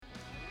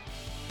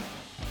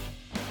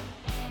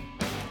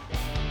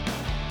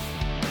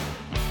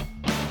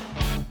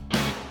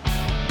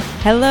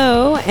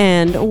Hello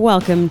and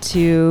welcome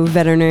to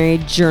Veterinary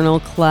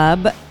Journal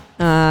Club,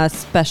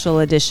 special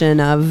edition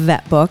of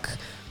Vet Book.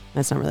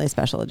 That's not really a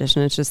special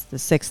edition. It's just the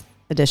 6th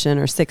edition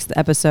or 6th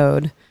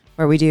episode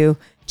where we do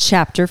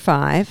Chapter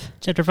 5.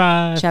 Chapter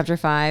 5. Chapter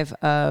 5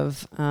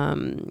 of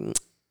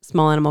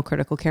Small Animal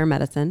Critical Care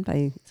Medicine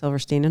by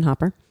Silverstein and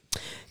Hopper.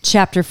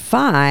 Chapter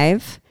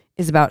 5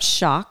 is about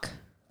shock.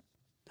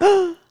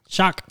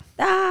 Shock.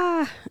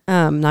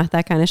 Not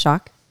that kind of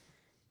shock.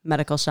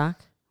 Medical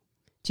shock.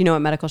 Do you know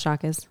what medical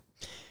shock is?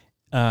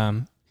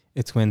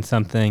 It's when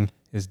something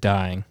is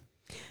dying.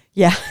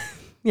 Yeah.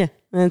 Yeah.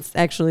 That's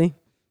actually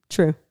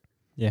true.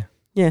 Yeah.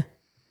 Yeah.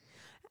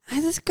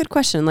 That's a good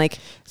question.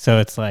 So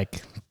it's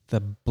like the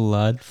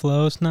blood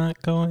flow's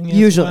not going as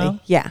usually. well?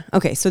 Yeah.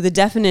 Okay. So the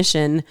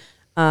definition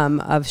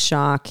of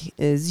shock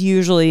is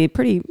usually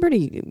pretty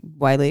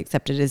widely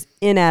accepted as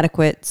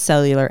inadequate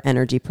cellular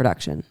energy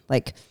production.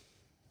 Like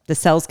the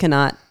cells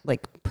cannot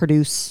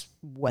produce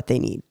what they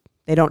need.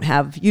 They don't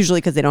have, usually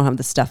because they don't have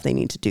the stuff they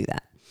need to do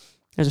that.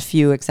 There's a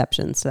few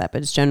exceptions to that,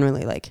 but it's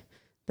generally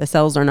the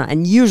cells are not,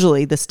 and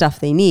usually the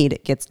stuff they need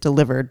gets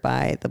delivered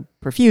by the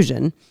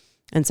perfusion.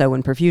 And so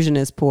when perfusion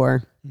is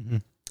poor,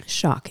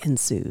 shock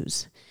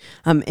ensues.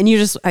 And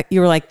you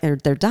were like,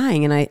 they're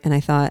dying. And I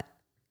thought,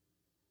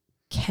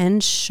 can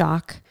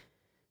shock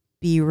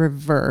be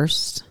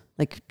reversed?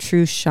 Like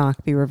true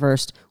shock be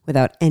reversed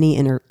without any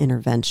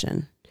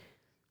intervention?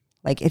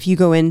 Like if you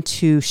go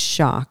into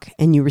shock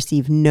and you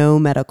receive no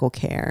medical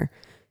care,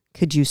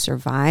 could you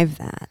survive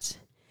that?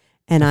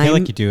 And I feel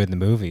like you do in the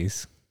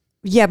movies.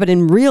 Yeah, but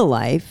in real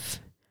life,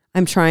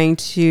 I'm trying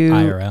to...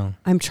 IRL.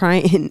 I'm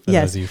trying... For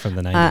yes. those of you from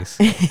the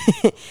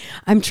 90s.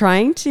 I'm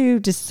trying to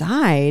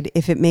decide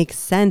if it makes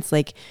sense.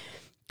 Like,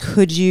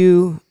 could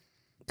you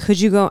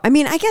go... I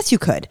mean, I guess you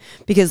could.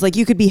 Because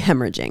you could be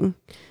hemorrhaging.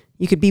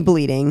 You could be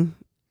bleeding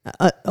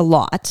a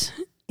lot.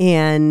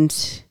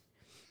 And...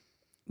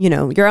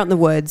 you're out in the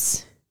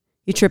woods,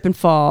 you trip and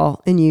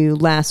fall, and you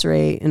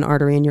lacerate an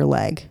artery in your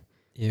leg.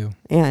 Ew.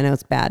 Yeah, I know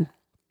it's bad.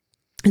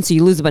 And so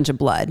you lose a bunch of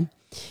blood,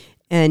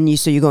 and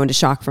you go into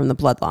shock from the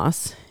blood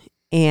loss.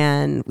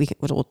 And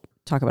we'll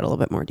talk about it a little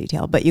bit more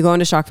detail. But you go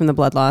into shock from the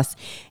blood loss,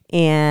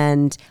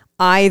 and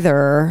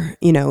either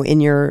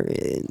in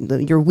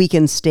your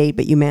weakened state,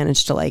 but you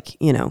manage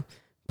to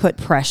put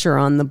pressure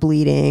on the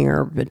bleeding,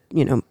 or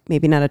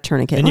maybe not a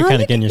tourniquet. And you're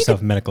kind of getting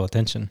yourself medical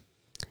attention.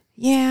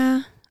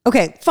 Yeah.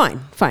 Okay,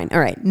 fine. All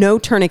right. No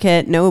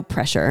tourniquet, no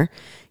pressure.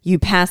 You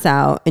pass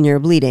out and you're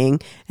bleeding,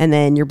 and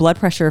then your blood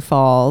pressure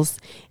falls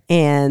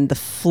and the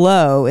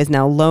flow is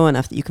now low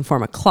enough that you can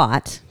form a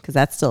clot, because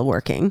that's still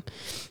working.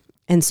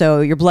 And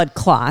so your blood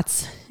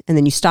clots, and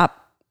then you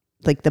stop,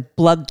 the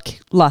blood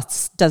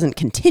loss doesn't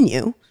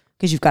continue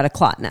because you've got a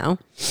clot now.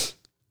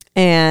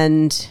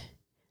 And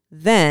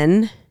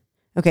then,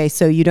 okay,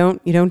 so you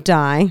don't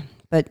die,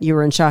 but you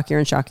were in shock, you're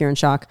in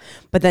shock.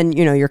 But then,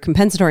 your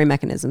compensatory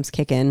mechanisms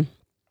kick in,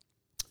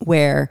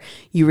 where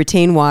you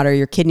retain water.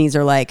 Your kidneys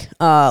are like,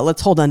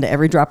 let's hold on to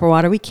every drop of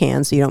water we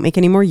can so you don't make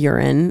any more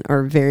urine,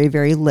 or very,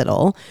 very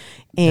little.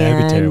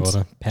 And that'd be terrible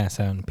to pass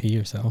out and pee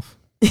yourself.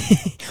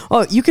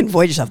 Oh, you can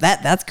void yourself.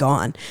 That's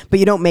gone. But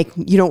you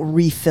don't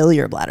refill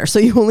your bladder. So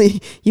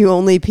you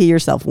only pee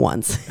yourself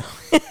once.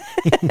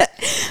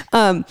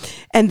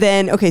 And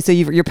then, okay, so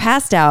you're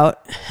passed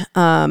out,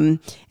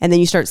 and then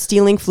you start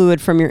stealing fluid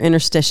from your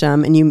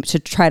interstitium, and to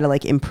try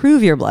to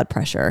improve your blood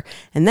pressure.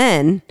 And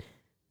then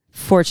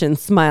fortune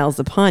smiles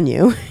upon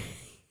you.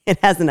 It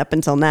hasn't up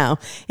until now.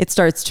 It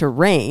starts to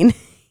rain.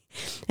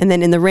 And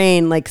then in the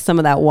rain, some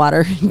of that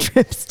water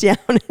drips down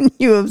and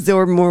you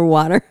absorb more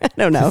water. I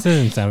don't know. This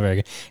doesn't sound very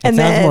good. It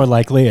sounds more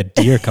likely a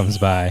deer comes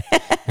by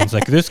and it's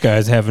like, this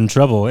guy's having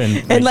trouble. And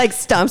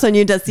stomps on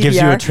you, does CPR. Gives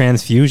you a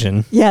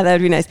transfusion. Yeah, that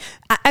would be nice.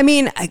 I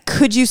mean,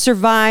 could you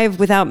survive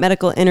without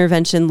medical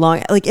intervention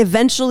long?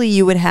 Eventually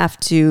you would have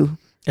to...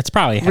 It's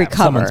probably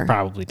recover. Someone's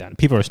probably done.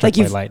 People are struck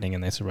by lightning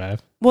and they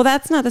survive. Well,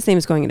 that's not the same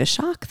as going into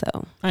shock,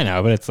 though. I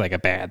know, but it's a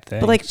bad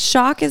thing. But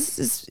shock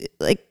is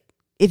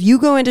if you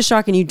go into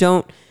shock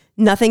and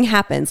nothing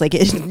happens.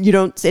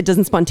 It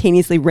doesn't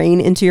spontaneously rain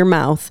into your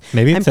mouth.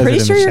 Maybe I'm pretty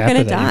sure you're going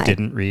to die. You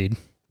didn't read.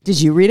 Did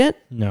you read it?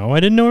 No,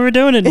 I didn't know we were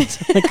doing it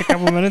a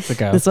couple minutes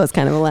ago. This was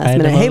kind of a last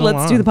minute. Hey,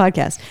 let's do the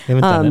podcast. We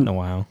haven't done it in a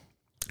while.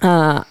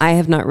 I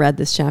have not read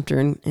this chapter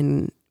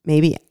in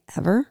maybe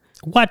ever.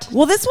 What?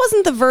 Well, this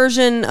wasn't the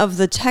version of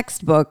the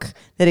textbook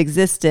that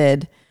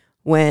existed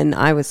when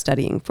I was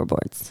studying for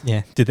boards.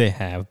 Yeah. Did they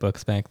have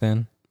books back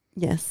then?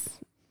 Yes.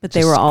 But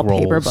they were all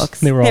paper books.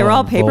 They were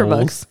all paper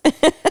books.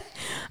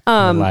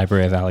 The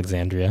Library of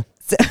Alexandria.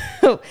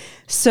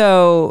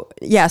 So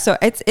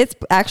it's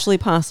actually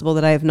possible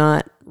that I have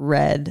not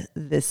read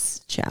this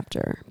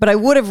chapter, but I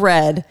would have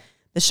read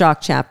the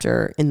shock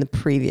chapter in the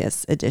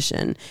previous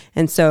edition.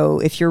 And so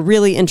if you're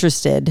really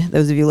interested,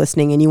 those of you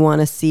listening, and you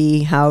want to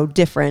see how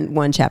different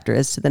one chapter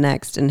is to the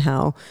next and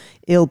how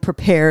ill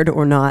prepared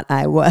or not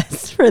I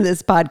was for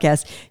this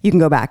podcast, you can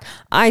go back.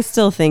 I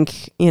still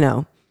think,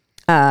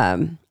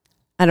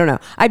 I don't know.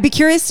 I'd be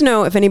curious to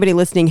know if anybody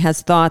listening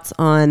has thoughts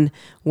on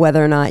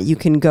whether or not you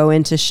can go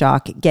into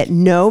shock, get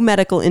no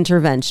medical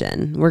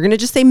intervention. We're going to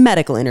just say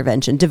medical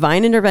intervention.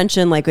 Divine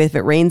intervention, like if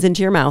it rains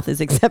into your mouth, is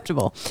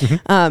acceptable.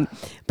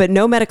 But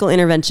no medical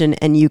intervention,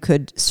 and you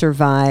could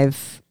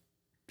survive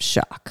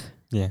shock.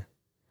 Yeah.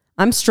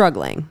 I'm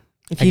struggling.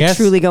 If you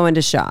truly go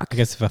into shock. I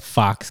guess if a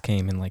fox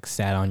came and like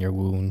sat on your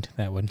wound,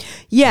 that would.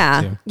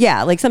 Yeah.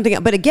 Like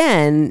something. But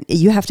again,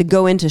 you have to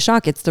go into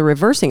shock. It's the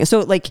reversing. So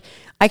like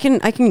I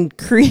can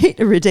create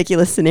a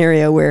ridiculous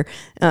scenario where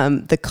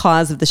the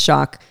cause of the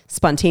shock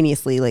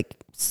spontaneously like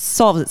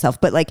solves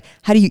itself. But like,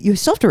 how do you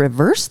still have to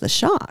reverse the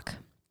shock?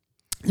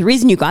 The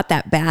reason you got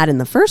that bad in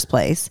the first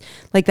place,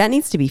 like that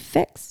needs to be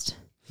fixed.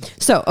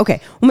 So,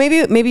 okay,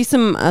 well, maybe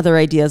some other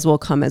ideas will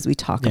come as we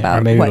talk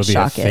about what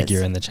shock is. Maybe it'll be a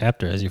figure in the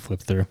chapter as you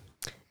flip through.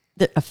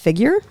 A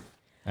figure?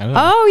 I don't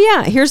know. Oh,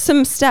 yeah. Here's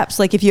some steps.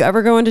 Like if you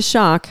ever go into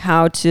shock,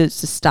 how to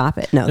stop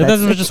it. No,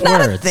 that's just not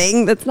words. A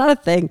thing. That's not a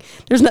thing.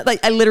 There's not like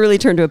I literally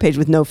turned to a page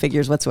with no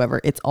figures whatsoever.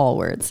 It's all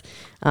words.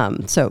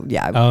 So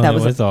yeah, that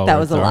was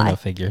a lie. No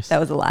figures. That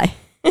was a lie.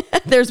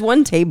 There's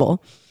one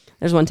table.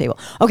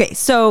 Okay,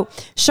 so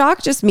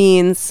shock just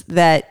means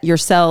that your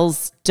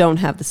cells don't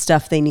have the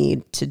stuff they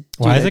need to do their jobs.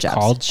 Why is it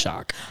called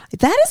shock?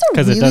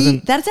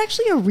 That's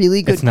actually a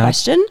really good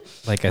question.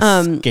 Like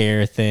a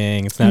scare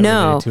thing. It's not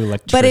related to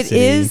electricity.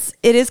 But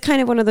it is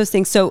kind of one of those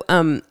things. So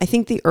I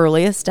think the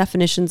earliest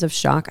definitions of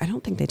shock, I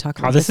don't think they talk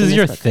about this is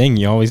your thing.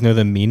 You always know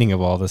the meaning of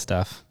all this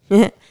stuff.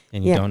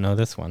 And you don't know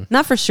this one.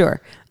 Not for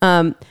sure.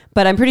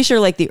 But I'm pretty sure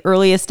like the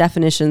earliest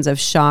definitions of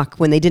shock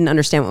when they didn't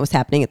understand what was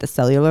happening at the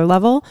cellular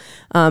level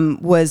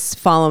was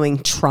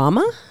following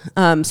trauma.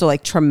 So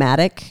like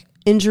traumatic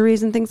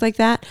injuries and things like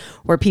that,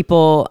 where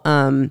people,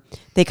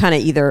 they kind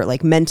of either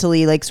like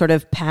mentally like sort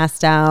of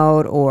passed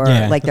out or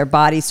like their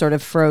body sort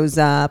of froze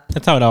up.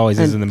 That's how it always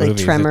is in the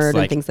movies. Tremored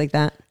and things like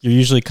that. You're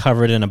usually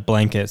covered in a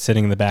blanket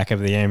sitting in the back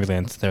of the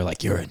ambulance. They're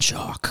like, you're in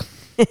shock.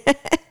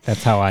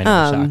 That's how I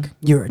know shock.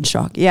 You're in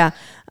shock. Yeah.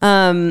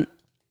 So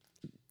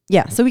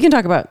we can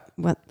talk about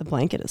what the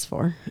blanket is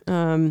for.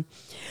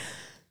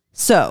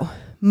 So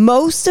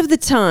most of the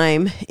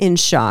time in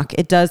shock,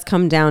 it does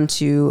come down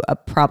to a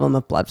problem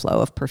of blood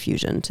flow, of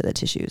perfusion to the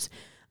tissues.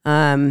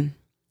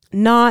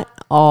 Not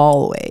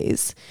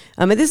always.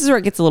 And this is where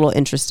it gets a little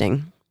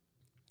interesting.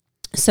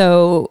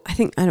 So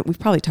we've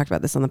probably talked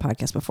about this on the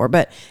podcast before,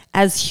 but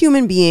as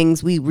human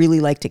beings, we really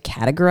like to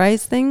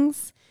categorize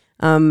things.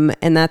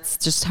 And that's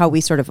just how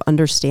we sort of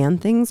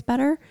understand things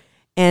better.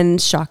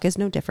 And shock is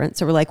no different.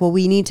 So we're like, well,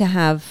 we need to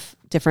have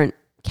different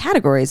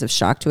categories of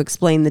shock to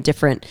explain the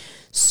different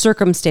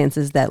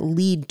circumstances that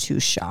lead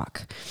to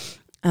shock.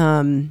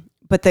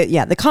 But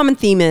the common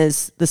theme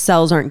is the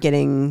cells aren't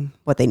getting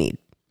what they need.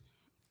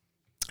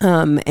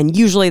 And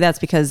usually that's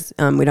because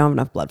we don't have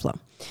enough blood flow.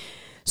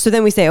 So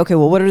then we say, okay,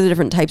 well, what are the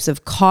different types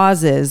of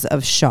causes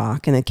of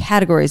shock and the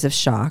categories of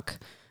shock?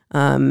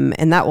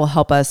 And that will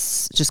help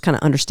us just kind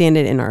of understand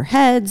it in our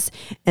heads.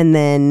 And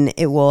then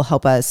it will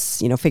help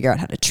us, figure out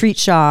how to treat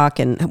shock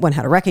and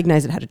how to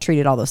recognize it, how to treat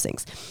it, all those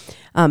things.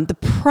 The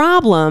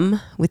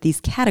problem with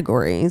these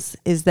categories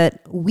is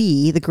that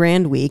we, the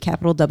grand we,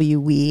 capital W,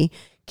 we,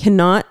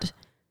 cannot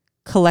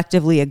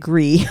collectively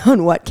agree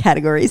on what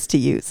categories to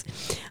use.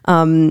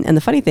 And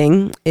the funny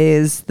thing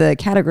is the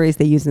categories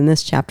they use in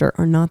this chapter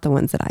are not the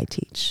ones that I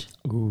teach.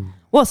 Ooh.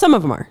 Well, some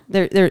of them are.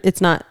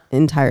 It's not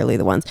entirely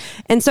the ones.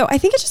 And so I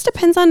think it just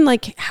depends on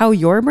like how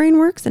your brain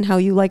works and how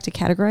you like to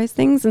categorize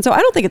things. And so I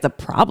don't think it's a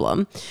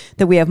problem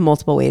that we have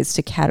multiple ways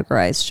to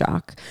categorize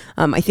shock.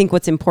 I think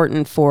what's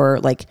important for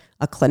like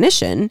a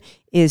clinician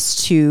is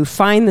to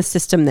find the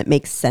system that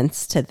makes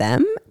sense to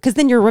them, because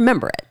then you'll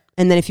remember it.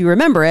 And then if you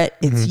remember it,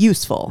 it's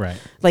useful. Right.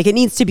 Like it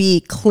needs to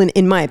be,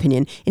 in my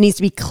opinion, it needs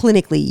to be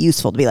clinically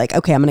useful to be like,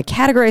 okay, I'm going to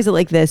categorize it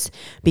like this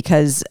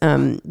because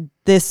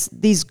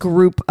these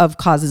group of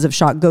causes of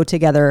shock go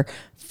together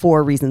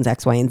for reasons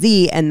X, Y, and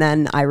Z. And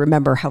then I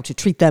remember how to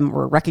treat them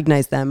or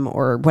recognize them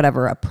or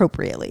whatever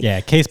appropriately. Yeah,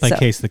 case by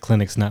case, the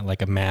clinic's not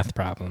like a math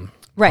problem.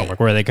 Right. Like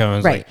where they go and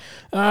it's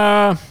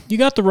like, you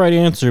got the right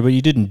answer, but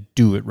you didn't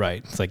do it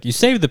right. It's like you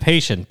saved the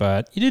patient,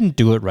 but you didn't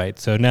do it right.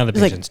 So now the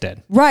patient's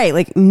dead. Right.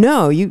 Like,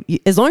 no, you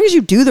as long as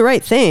you do the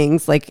right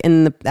things, like,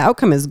 and the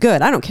outcome is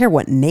good. I don't care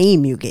what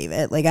name you gave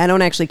it. Like, I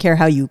don't actually care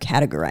how you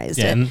categorized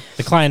it. And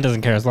the client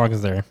doesn't care as long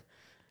as they're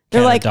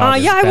like,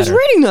 I was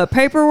reading the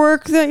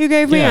paperwork that you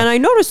gave me, and I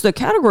noticed the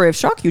category of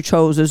shock you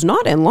chose is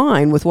not in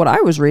line with what I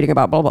was reading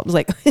about, blah, blah. I was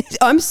like,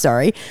 I'm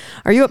sorry.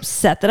 Are you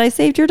upset that I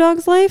saved your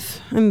dog's life?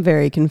 I'm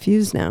very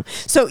confused now.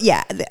 So,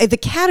 yeah, the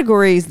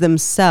categories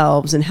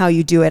themselves and how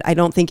you do it, I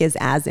don't think is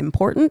as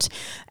important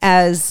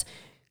as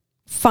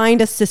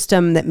find a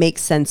system that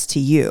makes sense to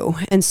you.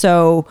 And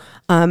so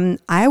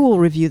I will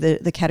review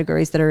the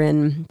categories that are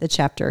in the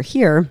chapter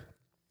here.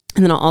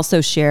 And then I'll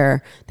also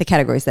share the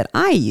categories that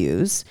I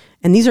use.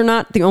 And these are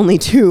not the only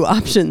two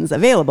options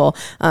available.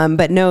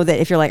 But know that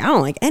if you're like, I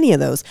don't like any of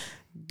those,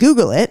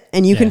 Google it.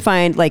 And you can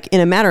find, like, in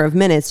a matter of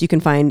minutes, you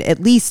can find at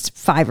least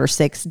 5 or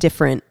 6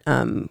 different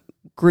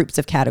groups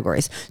of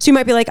categories. So you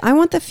might be like, I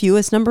want the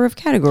fewest number of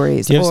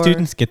categories. Do you have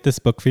students get this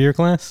book for your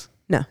class?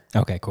 No.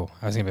 Okay, cool.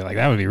 I was going to be like,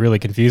 that would be really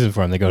confusing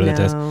for them to go to the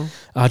test.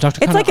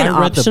 Dr. It's like an I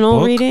read the optional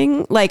book.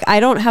 reading. Like,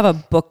 I don't have a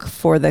book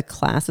for the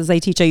classes I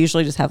teach. I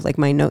usually just have like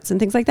my notes and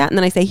things like that. And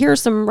then I say, here are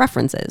some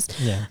references.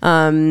 Yeah.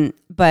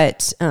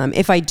 But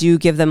if I do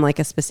give them like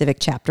a specific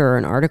chapter or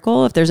an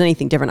article, if there's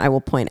anything different, I will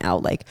point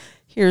out like,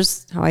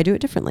 here's how I do it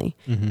differently.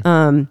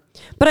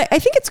 But I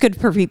think it's good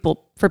for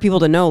people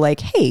to know like,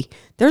 hey,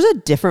 there's a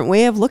different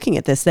way of looking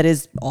at this that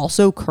is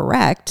also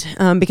correct.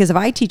 Because if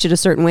I teach it a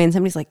certain way and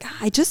somebody's like,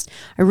 I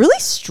really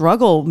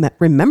struggle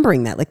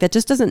remembering that, like that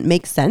just doesn't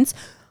make sense.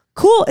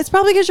 Cool. It's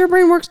probably because your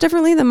brain works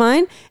differently than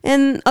mine,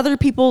 and other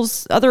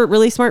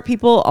really smart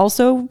people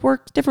also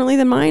work differently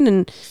than mine,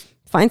 and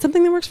find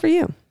something that works for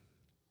you.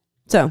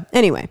 So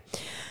anyway,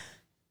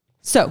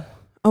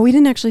 we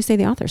didn't actually say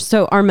the authors.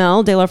 So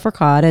Armelle de la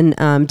Fourcade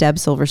and Deb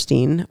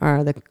Silverstein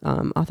are the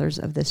authors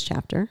of this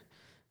chapter.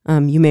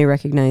 You may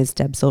recognize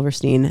Deb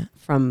Silverstein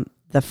from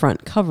the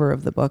front cover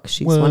of the book.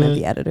 She's one of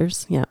the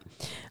editors. Yeah.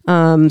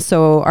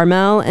 So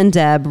Armelle and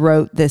Deb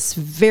wrote this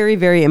very,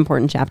 very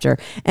important chapter.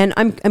 And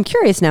I'm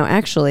curious now,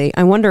 actually.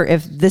 I wonder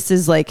if this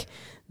is like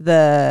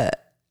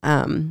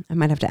I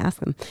might have to ask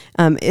them.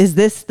 Is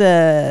this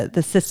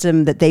the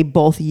system that they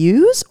both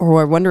use?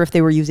 Or I wonder if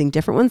they were using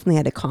different ones and they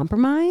had to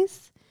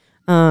compromise?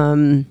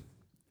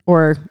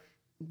 Or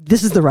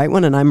this is the right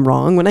one and I'm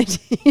wrong when I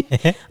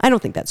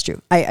don't think that's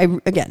true. I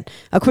again,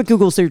 a quick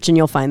Google search and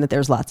you'll find that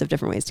there's lots of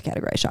different ways to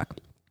categorize shock.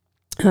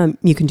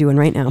 You can do one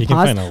right now. You can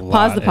find a lot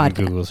pause the podcast.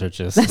 in Google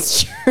searches.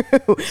 That's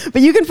true.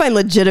 But you can find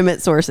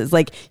legitimate sources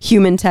like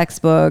human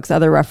textbooks,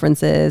 other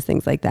references,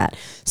 things like that.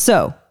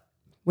 So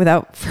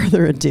without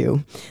further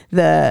ado,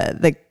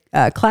 the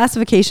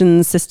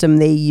classification system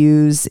they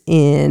use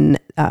in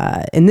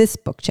this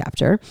book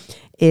chapter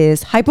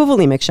is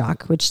hypovolemic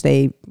shock, which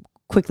they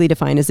quickly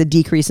define as a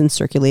decrease in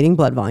circulating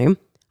blood volume.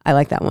 I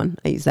like that one.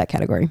 I use that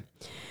category.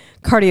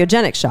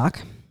 Cardiogenic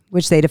shock,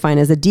 which they define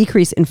as a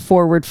decrease in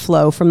forward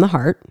flow from the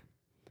heart.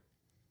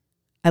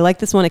 I like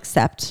this one,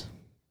 except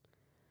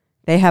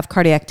they have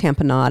cardiac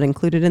tamponade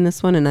included in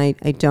this one, and I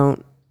do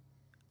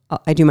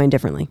mine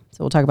differently.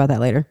 So we'll talk about that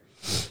later.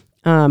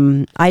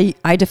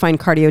 I define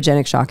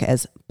cardiogenic shock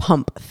as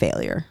pump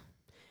failure,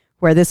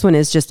 where this one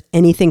is just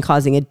anything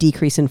causing a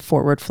decrease in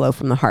forward flow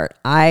from the heart.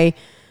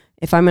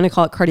 If I'm going to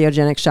call it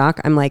cardiogenic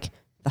shock, I'm like,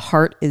 the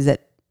heart is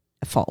at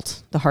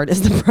fault. The heart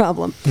is the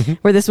problem.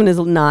 Where this one is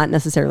not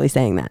necessarily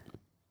saying that.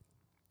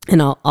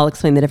 And I'll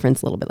explain the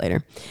difference a little bit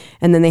later.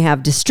 And then they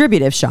have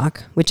distributive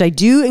shock, which I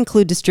do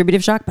include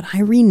distributive shock, but I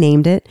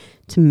renamed it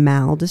to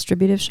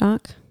maldistributive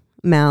shock.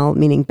 Mal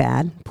meaning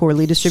bad,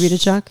 poorly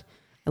distributed shock.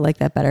 I like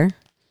that better.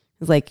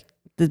 It's like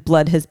the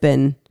blood has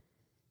been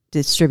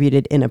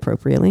distributed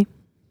inappropriately.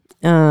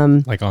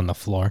 Like on the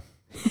floor.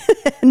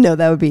 No,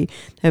 that would be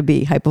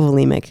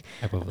hypovolemic.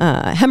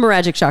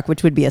 Hemorrhagic shock,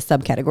 which would be a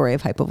subcategory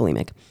of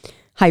hypovolemic.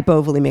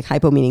 Hypovolemic,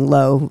 hypo meaning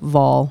low,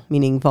 vol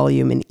meaning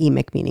volume, and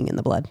emic meaning in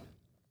the blood.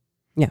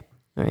 Yeah.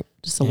 All right.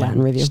 Just a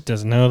Latin review. Just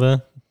doesn't know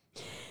the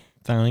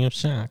spelling of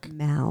shock.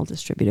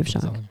 Maldistributive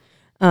shock.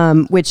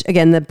 Which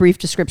again, the brief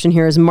description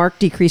here is marked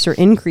decrease or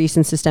increase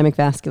in systemic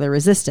vascular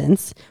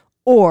resistance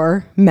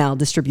or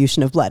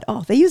maldistribution of blood.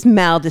 Oh, they use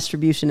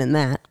maldistribution in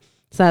that.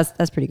 So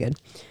that's pretty good.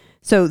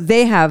 So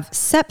they have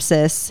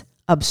sepsis,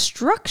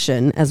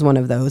 obstruction as one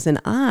of those,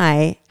 and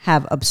I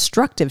have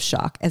obstructive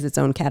shock as its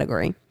own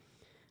category.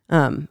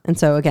 And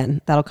so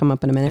again, that'll come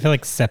up in a minute. I feel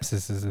like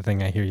sepsis is the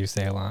thing I hear you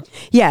say a lot.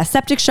 Yeah,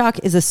 septic shock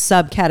is a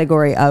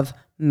subcategory of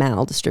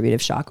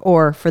maldistributive shock,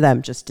 or for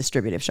them, just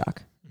distributive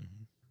shock.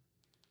 Mm-hmm.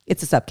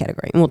 It's a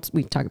subcategory, and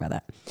we talk about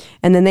that.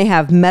 And then they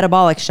have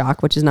metabolic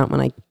shock, which is not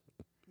one I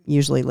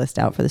usually list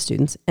out for the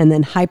students, and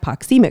then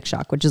hypoxemic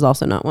shock, which is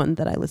also not one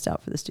that I list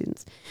out for the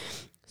students.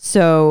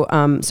 So,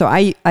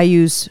 I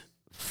use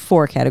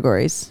 4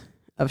 categories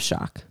of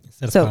shock.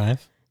 Instead of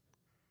 5?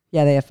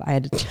 Yeah, they have. I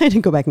had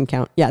to go back and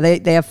count. Yeah,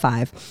 they have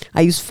 5.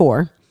 I use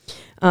 4.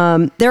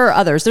 There are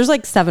others. There's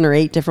like 7 or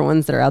 8 different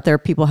ones that are out there.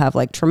 People have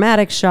like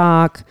traumatic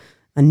shock,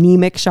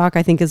 anemic shock,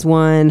 I think is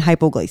one,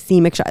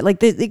 hypoglycemic shock.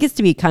 Like it gets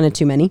to be kind of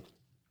too many.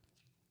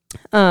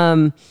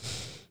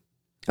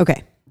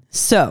 Okay,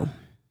 so.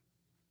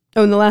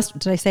 Oh, and the last,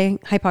 did I say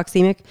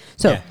hypoxemic?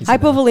 So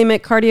hypovolemic,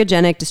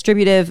 cardiogenic,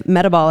 distributive,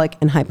 metabolic,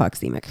 and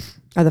hypoxemic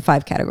are the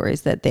 5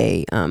 categories that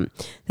they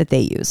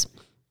use.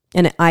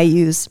 And I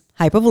use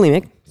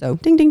hypovolemic. So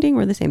ding, ding, ding,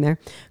 we're the same there.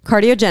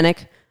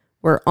 Cardiogenic,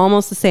 we're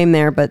almost the same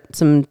there, but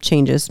some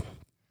changes.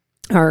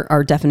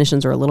 Our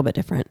definitions are a little bit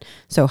different.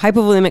 So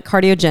hypovolemic,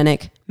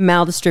 cardiogenic,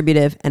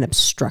 maldistributive, and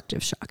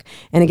obstructive shock.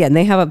 And again,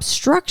 they have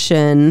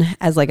obstruction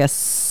as like a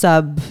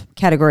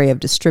subcategory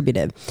of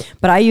distributive.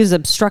 But I use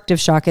obstructive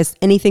shock as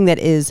anything that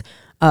is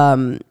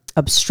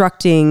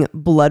obstructing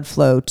blood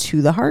flow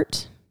to the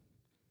heart.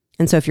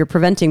 And so if you're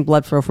preventing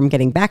blood flow from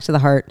getting back to the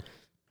heart,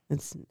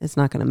 it's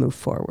not going to move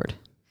forward.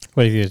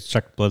 What if you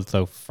obstruct blood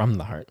flow from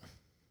the heart?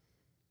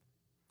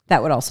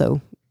 That would also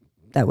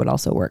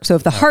work. So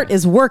if the heart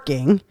is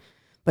working,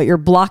 but you're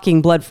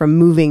blocking blood from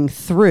moving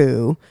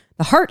through,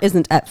 The heart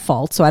isn't at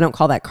fault, so I don't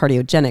call that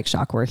cardiogenic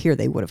shock, where here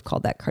they would have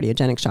called that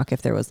cardiogenic shock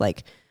if there was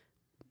like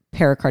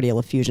pericardial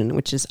effusion,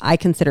 which is, I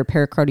consider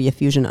pericardial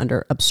effusion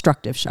under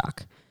obstructive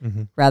shock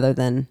rather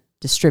than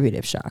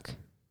distributive shock.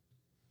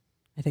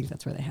 I think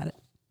that's where they had it.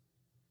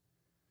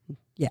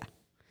 Yeah.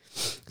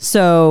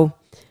 So,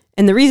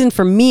 and the reason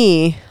for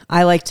me,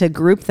 I like to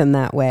group them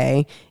that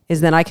way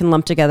is that I can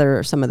lump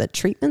together some of the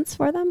treatments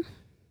for them.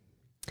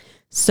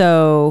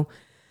 So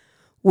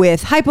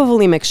with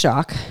hypovolemic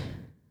shock,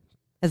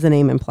 as the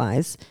name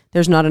implies,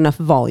 there's not enough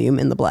volume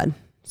in the blood.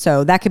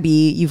 So that could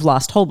be you've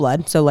lost whole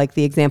blood. So like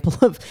the example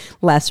of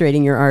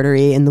lacerating your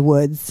artery in the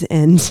woods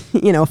and,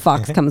 you know, a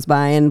fox comes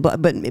by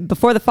but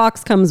before the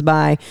fox comes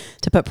by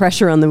to put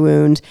pressure on the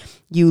wound,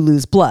 you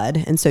lose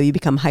blood. And so you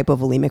become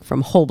hypovolemic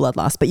from whole blood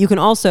loss. But you can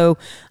also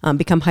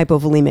become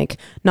hypovolemic,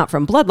 not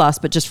from blood loss,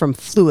 but just from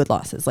fluid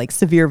losses like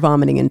severe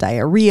vomiting and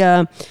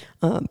diarrhea.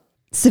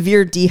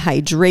 Severe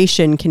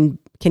dehydration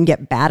can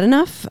get bad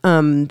enough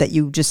that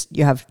you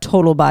have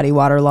total body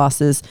water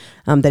losses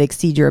that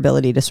exceed your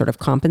ability to sort of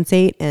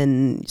compensate,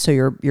 and so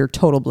your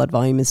total blood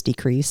volume is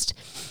decreased.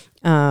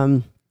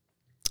 So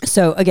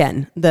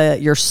again,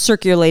 your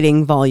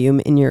circulating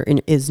volume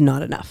is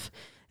not enough,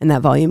 and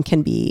that volume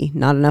can be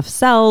not enough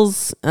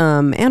cells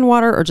and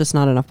water, or just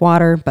not enough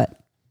water.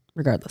 But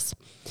regardless,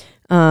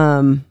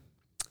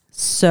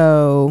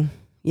 so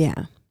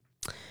yeah,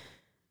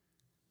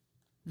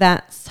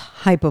 that's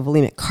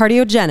hypovolemic.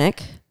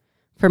 Cardiogenic,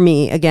 for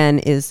me, again,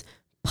 is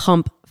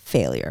pump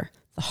failure.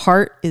 The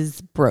heart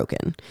is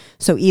broken.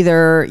 So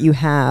either you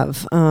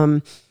have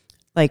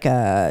like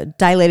a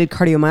dilated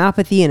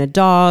cardiomyopathy in a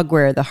dog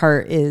where the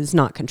heart is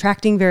not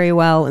contracting very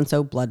well, and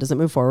so blood doesn't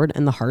move forward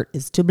and the heart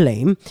is to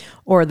blame.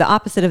 Or the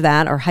opposite of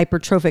that, or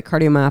hypertrophic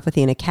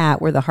cardiomyopathy in a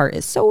cat where the heart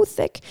is so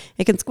thick,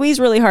 it can squeeze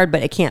really hard,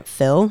 but it can't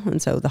fill,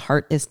 and so the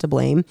heart is to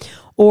blame.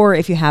 Or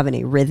if you have an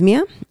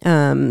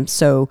arrhythmia,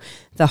 so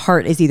the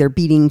heart is either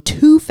beating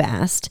too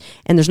fast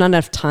and there's not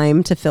enough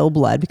time to fill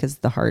blood because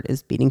the heart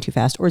is beating too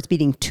fast, or it's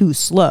beating too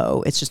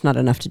slow. It's just not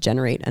enough to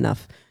generate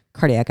enough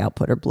cardiac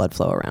output or blood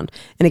flow around.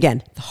 And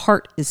again, the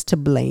heart is to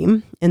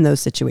blame in those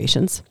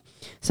situations.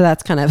 So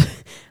that's kind of,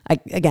 I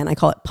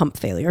call it pump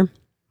failure.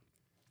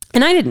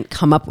 And I didn't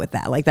come up with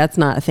that. Like, that's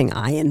not a thing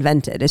I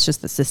invented. It's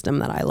just the system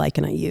that I like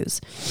and I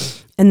use.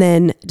 And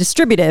then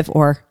distributive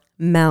or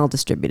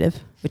maldistributive,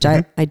 which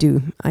I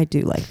do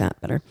like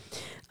that better.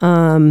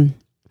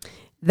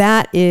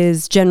 That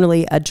is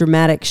generally a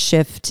dramatic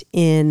shift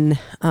in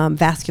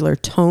vascular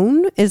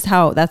tone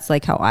that's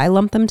like how I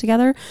lump them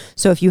together.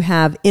 So if you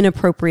have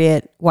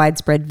inappropriate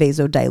widespread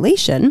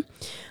vasodilation,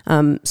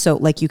 so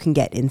like you can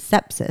get in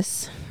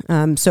sepsis.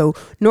 So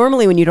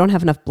normally when you don't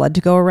have enough blood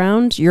to go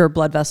around, your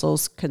blood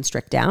vessels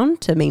constrict down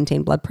to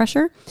maintain blood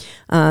pressure.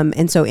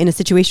 And so in a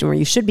situation where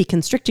you should be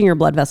constricting your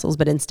blood vessels,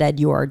 but instead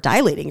you are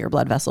dilating your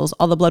blood vessels,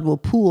 all the blood will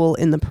pool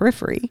in the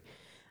periphery.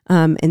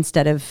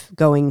 Instead of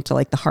going to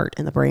like the heart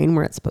and the brain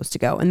where it's supposed to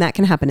go. And that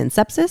can happen in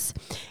sepsis.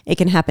 It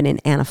can happen in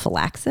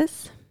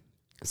anaphylaxis.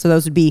 So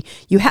those would be,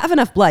 you have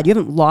enough blood, you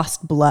haven't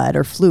lost blood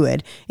or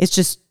fluid. It's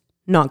just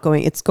not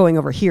going, it's going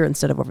over here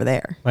instead of over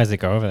there. Why does it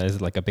go over there? Is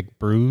it like a big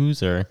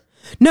bruise or?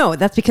 No,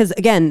 that's because,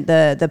 again,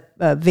 the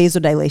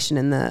vasodilation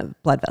in the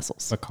blood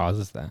vessels. What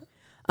causes that?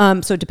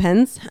 So it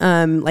depends.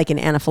 Like in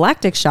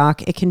anaphylactic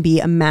shock, it can be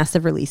a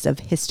massive release of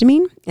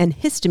histamine, and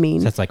histamine.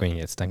 So that's like when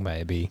you get stung by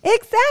a bee.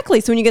 Exactly.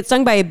 So when you get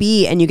stung by a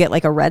bee and you get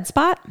like a red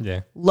spot,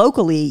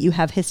 locally you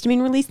have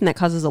histamine release, and that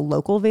causes a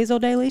local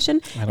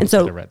vasodilation. I don't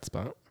get a red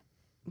spot.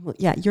 Well,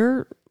 yeah,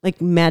 you're like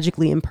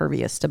magically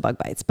impervious to bug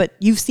bites, but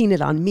you've seen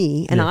it on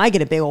me, and I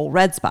get a big old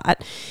red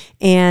spot.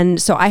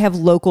 And so I have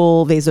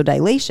local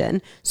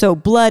vasodilation. So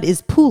blood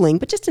is pooling,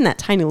 but just in that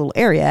tiny little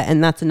area.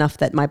 And that's enough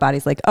that my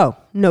body's like, oh,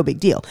 no big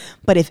deal.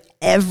 But if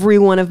every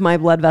one of my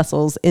blood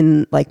vessels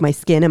in like my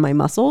skin and my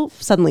muscle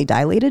suddenly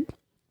dilated,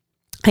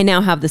 I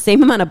now have the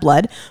same amount of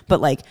blood, but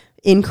like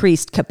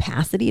increased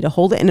capacity to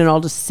hold it, and it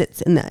all just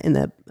sits in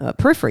the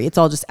periphery. It's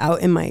all just out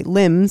in my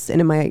limbs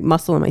and in my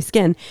muscle and my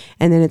skin,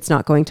 and then it's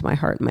not going to my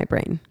heart and my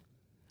brain.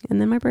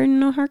 And then my brain and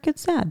my heart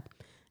gets sad,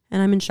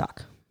 and I'm in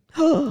shock.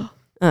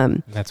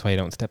 That's why you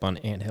don't step on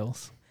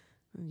anthills.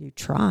 You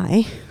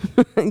try.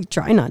 You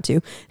try not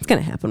to. It's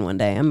gonna happen one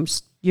day.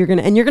 You're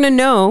gonna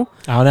know.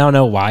 I'll now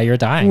know why you're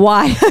dying.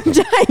 Why I'm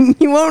dying.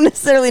 You won't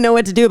necessarily know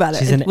what to do about it.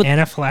 She's in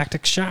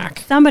anaphylactic shock.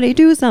 Somebody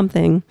do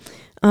something.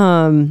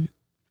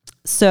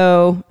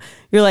 So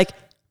you're like,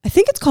 I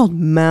think it's called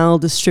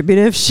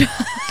maldistributive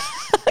shock.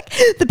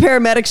 The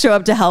paramedics show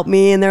up to help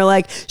me, and they're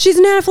like, she's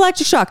in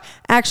anaphylactic shock.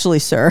 Actually,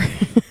 sir,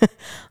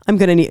 I'm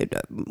going to need,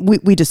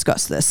 we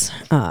discussed this.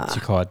 Do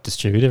you call it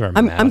distributive or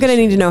I'm going to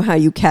need to know how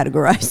you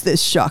categorize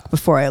this shock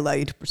before I allow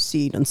you to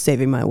proceed on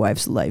saving my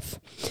wife's life.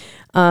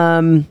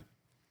 And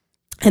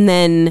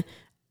then,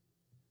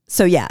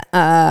 so yeah,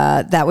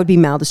 that would be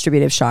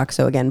maldistributive shock.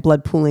 So again,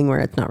 blood pooling where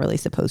it's not really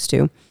supposed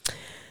to.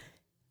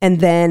 And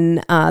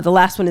then the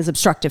last one is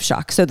obstructive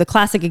shock. So the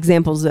classic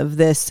examples of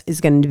this is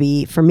going to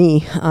be, for me,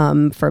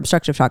 for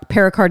obstructive shock,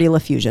 pericardial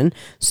effusion.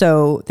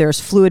 So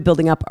there's fluid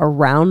building up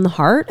around the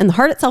heart, and the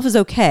heart itself is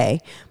okay,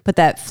 but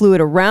that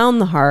fluid around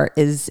the heart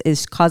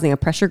is causing a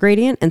pressure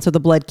gradient, and so the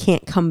blood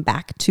can't come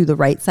back to the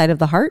right side of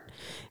the heart,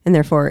 and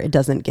therefore it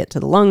doesn't get to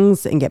the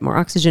lungs and get more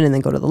oxygen and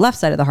then go to the left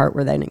side of the heart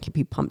where then it can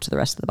be pumped to the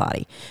rest of the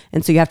body.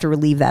 And so you have to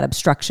relieve that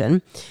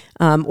obstruction,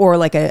 or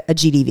like a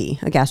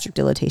GDV, a gastric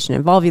dilatation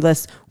and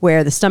volvulus,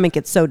 where the stomach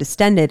gets so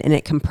distended and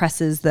it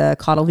compresses the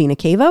caudal vena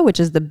cava, which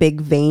is the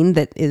big vein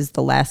that is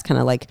the last kind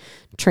of like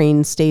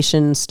train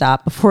station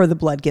stop before the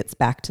blood gets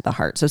back to the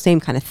heart. So same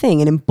kind of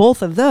thing. And in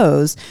both of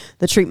those,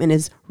 the treatment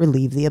is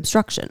relieve the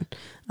obstruction.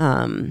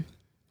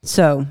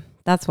 So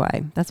that's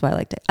why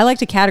I like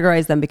to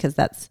categorize them, because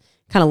that's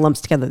kind of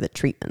lumps together the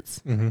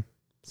treatments. Mm-hmm.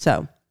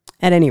 So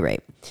at any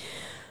rate,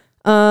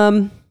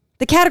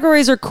 the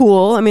categories are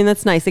cool. I mean,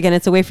 that's nice. Again,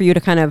 it's a way for you to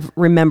kind of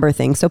remember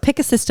things. So pick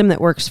a system that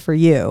works for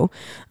you.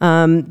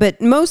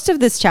 But most of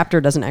this chapter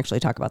doesn't actually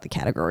talk about the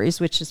categories,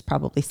 which is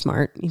probably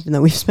smart, even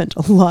though we've spent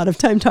a lot of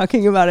time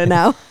talking about it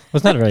now. Well,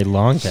 it's not a very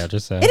long chapter,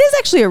 so. It is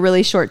actually a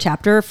really short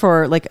chapter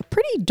for like a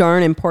pretty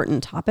darn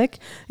important topic.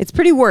 It's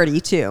pretty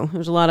wordy too.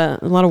 There's a lot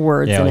of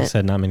words in it. Yeah, like I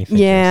said, not many figures.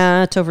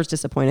 Yeah, Topher's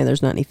disappointed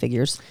there's not any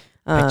figures.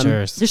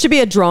 Pictures. There should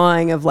be a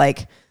drawing of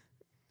like,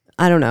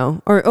 I don't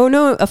know. Or,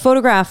 a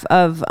photograph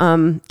of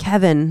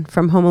Kevin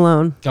from Home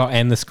Alone. Oh,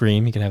 and the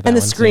Scream. You can have that and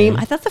the one Scream.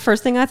 too. That's the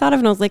first thing I thought of,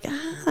 and I was like, that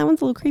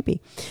one's a little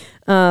creepy.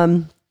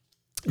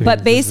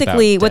 But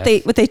basically, what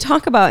they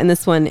talk about in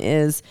this one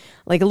is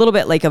like a little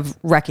bit like of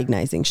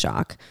recognizing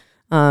shock.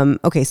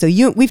 Okay, so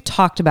we've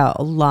talked about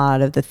a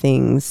lot of the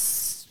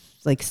things,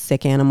 like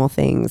sick animal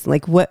things.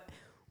 Like what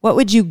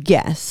would you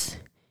guess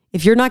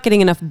if you're not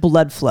getting enough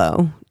blood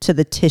flow to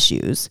the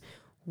tissues?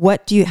 How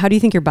do you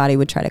think your body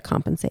would try to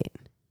compensate?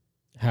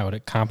 How would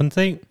it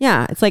compensate?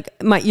 Yeah, it's like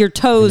your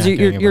toes,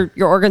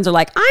 your organs are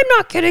like, I'm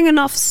not getting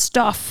enough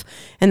stuff.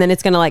 And then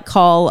it's going to like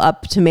call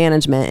up to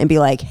management and be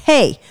like,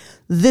 hey,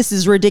 this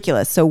is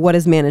ridiculous. So what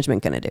is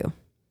management going to do?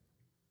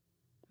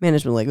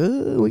 Management like,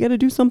 we got to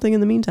do something in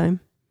the meantime.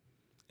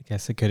 I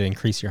guess it could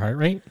increase your heart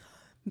rate.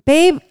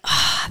 Babe,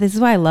 this is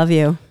why I love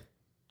you.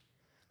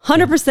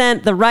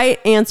 100% the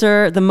right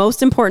answer, the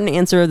most important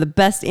answer, the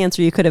best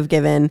answer you could have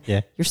given.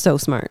 Yeah. You're so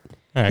smart.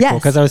 All right, cool.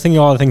 Because I was thinking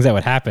all the things that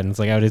would happen. It's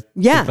like I would just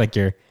think like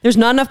there's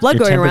not enough blood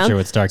going around. Your temperature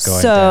would start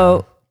going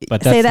down.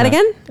 But say that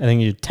again? I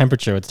think your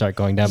temperature would start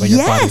going down, but your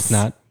body's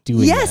not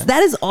doing that. Yes,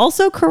 that is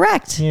also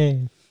correct. Yeah.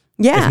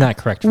 It's not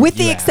correct. With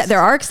there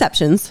are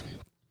exceptions.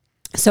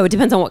 So it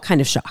depends on what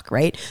kind of shock,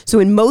 right? So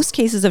in most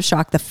cases of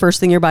shock, the first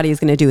thing your body is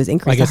going to do is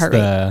increase the heart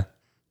rate.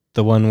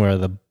 The one where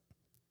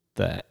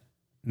the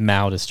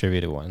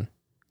maldistributed one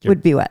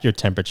would be what? Your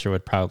temperature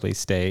would probably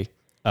stay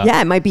up.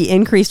 Yeah, it might be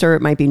increased or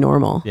it might be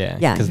normal. Yeah,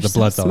 because the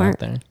blood's all out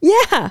there.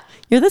 Yeah,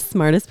 you're the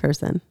smartest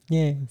person.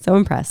 Yeah. So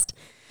impressed.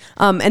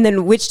 And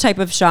then which type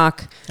of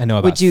shock? I know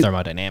about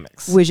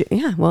thermodynamics.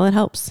 Yeah, well, it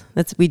helps.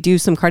 We do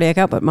some cardiac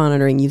output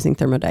monitoring using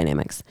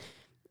thermodynamics.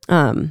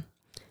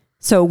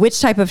 So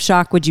which type of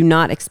shock would you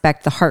not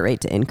expect the heart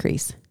rate to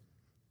increase?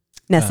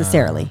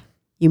 Necessarily.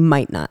 You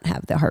might not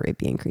have the heart rate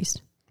be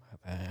increased.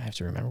 I have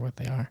to remember what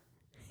they are.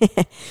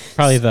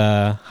 Probably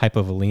the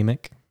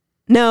hypovolemic.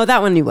 No,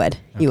 that one you would.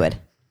 Okay. You would.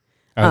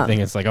 I would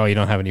think it's like, you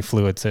don't have any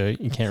fluid, so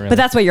you can't really. But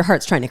that's why your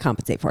heart's trying to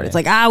compensate for it. Yeah. It's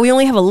like, we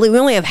only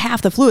have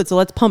half the fluid, so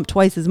let's pump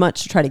twice as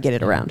much to try to get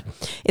it around.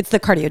 It's the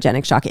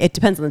cardiogenic shock. It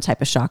depends on the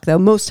type of shock, though.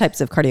 Most types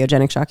of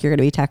cardiogenic shock, you're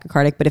going to be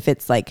tachycardic. But if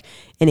it's like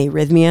an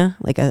arrhythmia,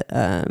 like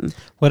a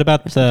what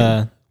about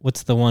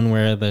what's the one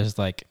where there's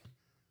like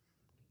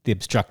the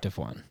obstructive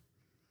one?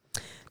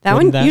 That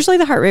one, usually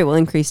the heart rate will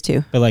increase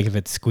too. But like if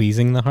it's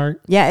squeezing the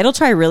heart? Yeah, it'll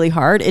try really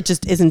hard. It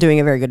just isn't doing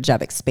a very good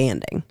job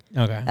expanding.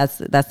 Okay.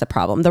 That's the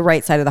problem. The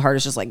right side of the heart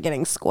is just like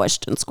getting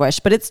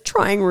squished, but it's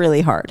trying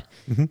really hard.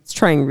 Mm-hmm. It's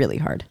trying really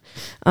hard.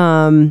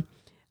 The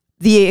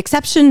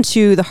exception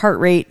to the heart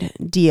rate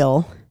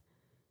deal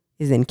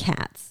is in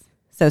cats.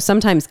 So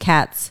sometimes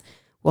cats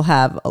will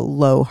have a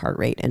low heart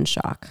rate in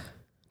shock.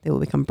 They will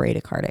become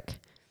bradycardic.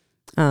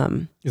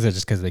 Is it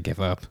just because they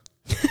give up?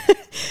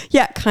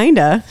 Yeah, kind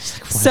of.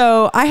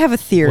 So I have a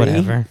theory.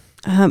 Whatever.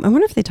 I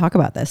wonder if they talk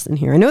about this in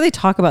here. I know they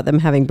talk about them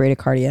having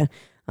bradycardia,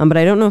 but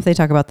I don't know if they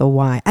talk about the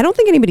why. I don't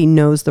think anybody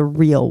knows the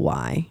real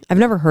why. I've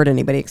never heard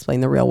anybody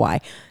explain the real why.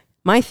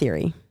 My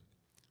theory.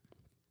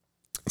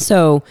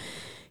 So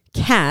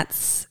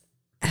cats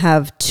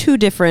have two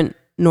different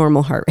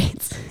normal heart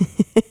rates.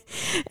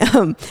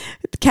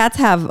 Cats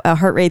have a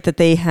heart rate that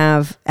they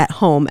have at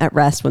home at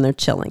rest when they're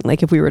chilling.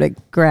 Like if we were to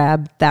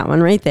grab that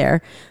one right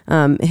there,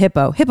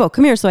 Hippo,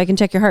 come here so I can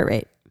check your heart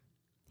rate.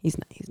 He's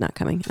not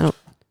coming.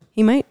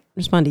 He might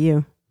respond to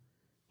you.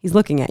 He's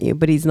looking at you,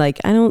 but he's like,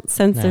 I don't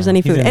sense there's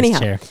any food.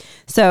 Anyhow,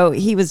 so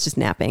he was just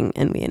napping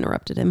and we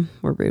interrupted him.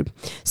 We're rude.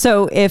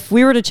 So if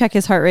we were to check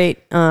his heart rate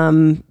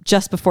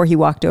just before he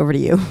walked over to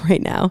you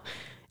right now,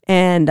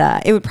 and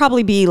it would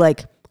probably be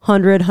like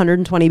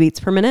 120 beats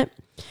per minute.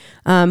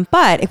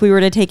 But if we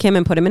were to take him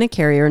and put him in a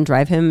carrier and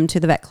drive him to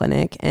the vet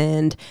clinic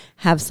and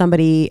have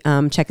somebody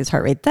check his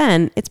heart rate,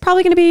 then it's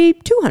probably going to be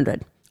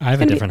 200. I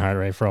have a different heart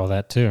rate for all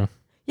that too.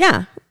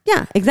 Yeah,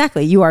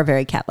 exactly. You are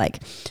very cat-like.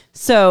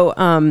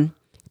 So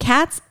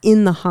cats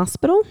in the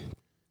hospital,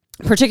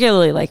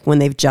 particularly like when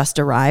they've just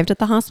arrived at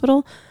the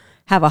hospital,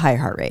 have a high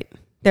heart rate.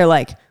 They're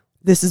like,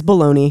 this is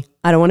baloney.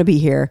 I don't want to be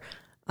here.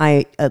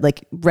 I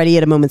like ready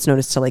at a moment's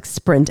notice to like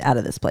sprint out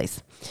of this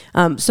place.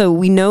 So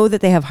we know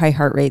that they have high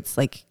heart rates,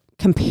 like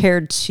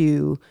compared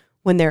to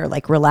when they're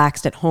like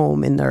relaxed at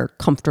home in their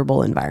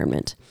comfortable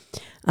environment.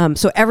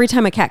 So every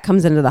time a cat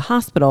comes into the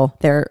hospital,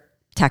 they're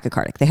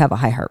tachycardic. They have a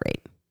high heart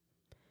rate.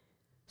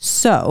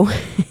 So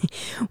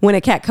when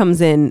a cat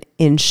comes in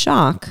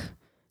shock,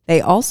 they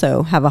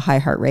also have a high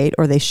heart rate,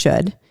 or they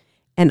should.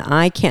 And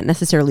I can't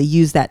necessarily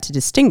use that to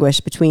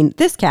distinguish between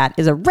this cat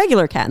is a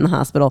regular cat in the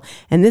hospital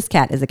and this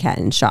cat is a cat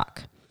in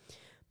shock.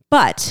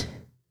 But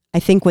I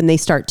think when they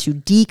start to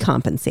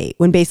decompensate,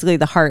 when basically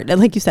the heart,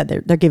 like you said,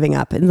 they're giving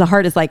up, and the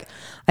heart is like,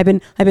 I've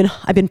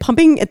been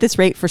pumping at this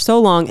rate for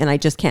so long, and I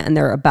just can't, and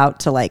they are about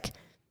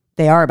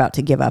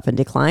to give up and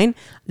decline.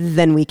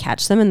 Then we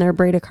catch them, and they're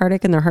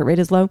bradycardic, and their heart rate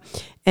is low,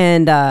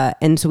 and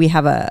so we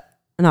have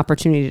an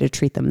opportunity to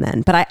treat them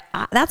then. But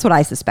I that's what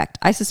I suspect.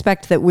 I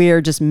suspect that we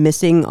are just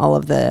missing all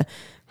of the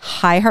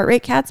high heart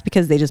rate cats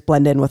because they just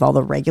blend in with all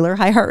the regular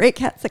high heart rate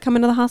cats that come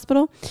into the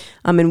hospital,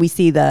 and we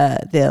see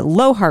the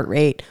low heart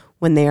rate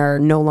when they are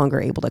no longer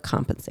able to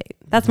compensate.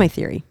 That's my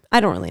theory.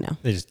 I don't really know.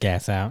 They just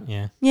gas out.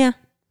 Yeah. Yeah.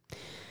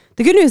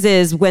 The good news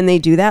is when they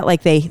do that,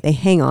 like they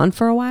hang on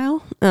for a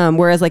while.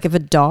 Whereas like if a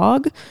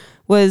dog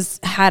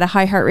had a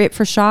high heart rate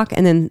for shock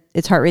and then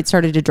its heart rate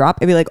started to drop,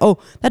 it'd be like, oh,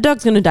 that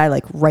dog's going to die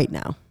like right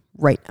now.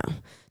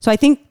 So I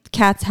think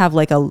cats have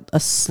like a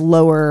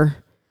slower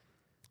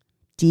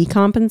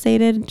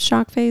decompensated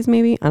shock phase,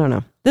 maybe. I don't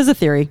know. There's a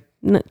theory.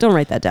 Don't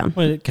write that down.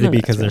 Well, could it be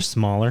because they're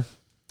smaller?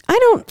 I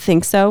don't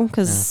think so,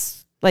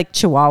 because like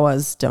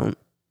Chihuahuas don't.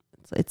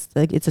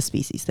 It's a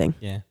species thing.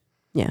 Yeah.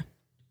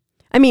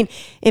 I mean,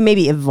 it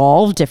maybe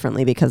evolved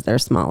differently because they're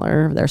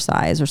smaller, their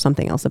size, or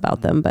something else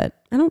about them, but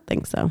I don't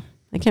think so.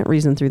 I can't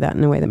reason through that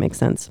in a way that makes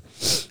sense.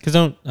 Because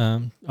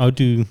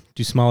do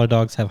smaller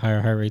dogs have higher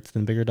heart rates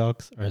than bigger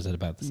dogs, or is it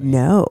about the same?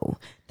 No,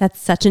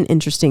 that's such an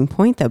interesting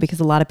point though, because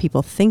a lot of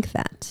people think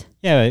that.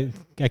 Yeah,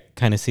 I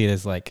kind of see it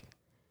as like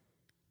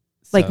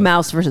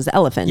mouse versus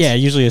elephant. Yeah,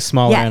 usually a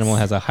smaller animal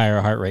has a higher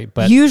heart rate,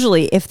 but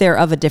usually if they're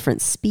of a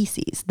different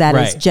species, that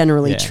is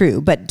generally true.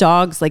 But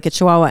dogs like a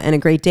Chihuahua and a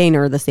Great Dane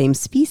are the same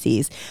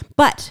species,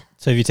 but.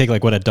 So if you take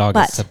like what a dog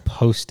is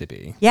supposed to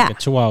be, like a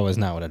Chihuahua is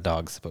not what a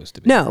dog's supposed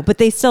to be. No, but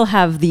they still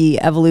have the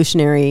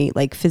evolutionary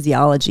like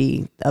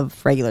physiology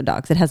of regular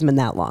dogs. It hasn't been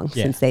that long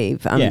since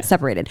they've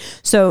separated.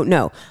 So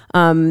no,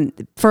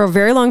 for a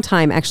very long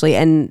time actually,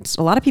 and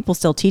a lot of people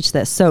still teach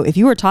this. So if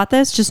you were taught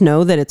this, just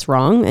know that it's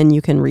wrong, and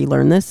you can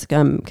relearn this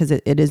because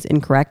it is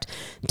incorrect.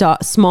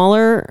 Small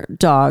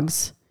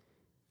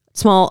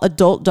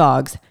adult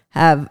dogs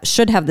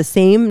should have the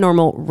same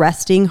normal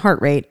resting heart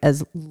rate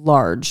as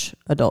large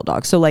adult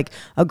dogs. So like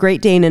a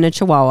Great Dane and a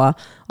Chihuahua,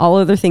 all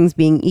other things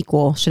being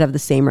equal, should have the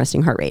same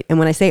resting heart rate. And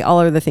when I say all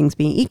other things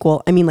being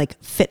equal, I mean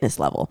like fitness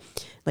level,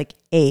 like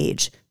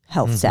age,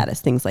 health status,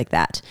 things like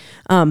that.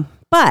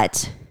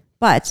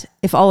 But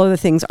if all other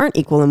things aren't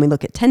equal and we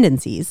look at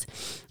tendencies,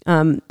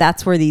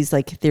 that's where these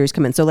like theories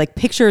come in. So like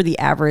picture the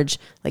average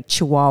like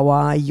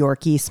Chihuahua,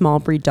 Yorkie, small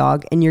breed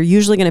dog, and you're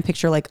usually going to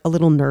picture like a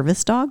little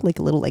nervous dog, like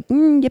a little like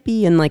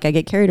yippee, and like I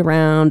get carried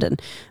around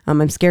and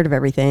I'm scared of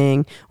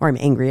everything, or I'm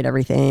angry at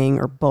everything,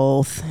 or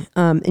both.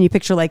 And you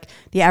picture like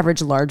the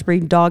average large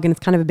breed dog, and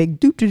it's kind of a big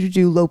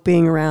doo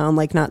loping around,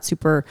 like not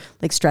super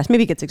like stressed.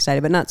 Maybe it gets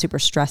excited, but not super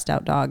stressed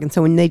out dog. And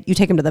so when you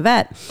take them to the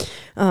vet,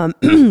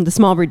 the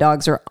small breed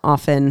dogs are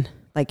often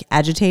like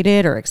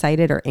agitated or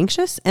excited or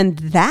anxious, and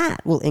that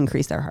will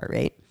increase their heart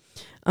rate.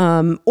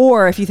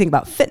 Or if you think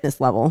about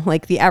fitness level,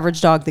 like the average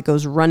dog that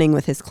goes running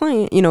with his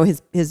client,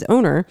 his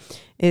owner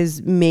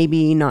is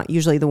maybe not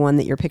usually the one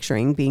that you're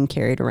picturing being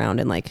carried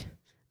around in like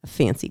a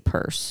fancy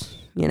purse,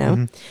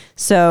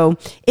 So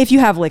if you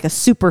have like a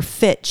super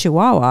fit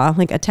Chihuahua,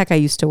 like a tech I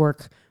used to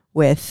work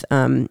with,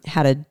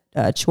 had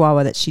a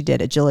Chihuahua that she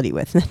did agility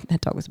with. That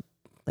dog was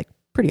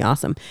pretty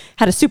awesome.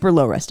 Had a super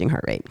low resting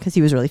heart rate because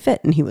he was really fit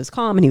and he was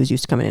calm and he was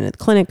used to coming into the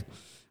clinic,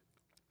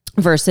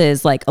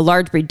 versus like a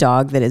large breed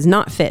dog that is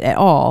not fit at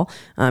all,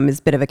 is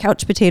a bit of a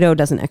couch potato,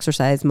 doesn't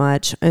exercise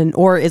much,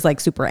 or is like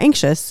super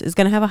anxious, is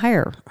going to have a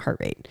higher heart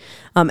rate.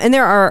 And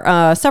there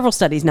are several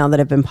studies now that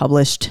have been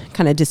published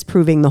kind of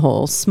disproving the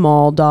whole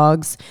small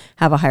dogs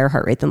have a higher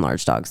heart rate than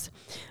large dogs.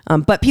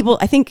 But people,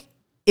 I think,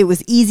 it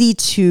was easy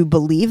to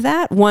believe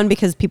that, one,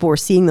 because people were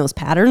seeing those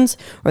patterns,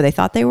 or they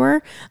thought they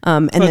were,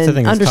 and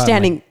then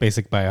understanding like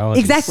basic biology,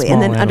 exactly,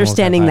 and then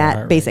understanding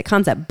that basic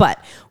concept, but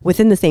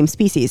within the same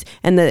species.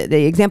 And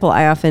the example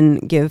I often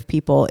give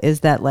people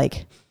is that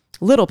like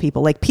little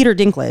people, like Peter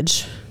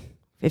Dinklage,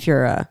 if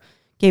you're a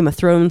Game of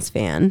Thrones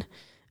fan,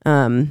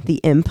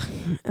 the imp,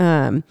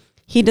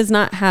 He does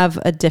not have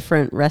a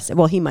different rest.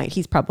 Well, he might.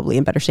 He's probably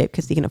in better shape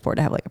because he can afford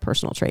to have like a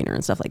personal trainer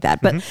and stuff like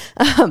that. But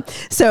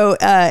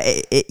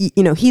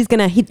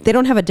they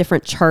don't have a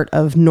different chart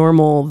of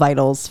normal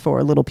vitals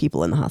for little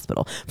people in the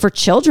hospital. For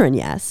children,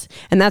 yes,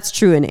 and that's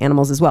true in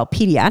animals as well.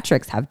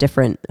 Pediatrics have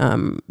different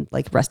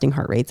like resting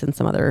heart rates and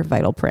some other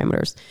vital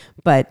parameters,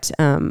 but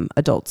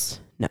adults,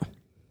 no.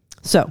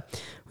 So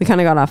we kind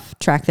of got off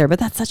track there, but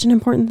that's such an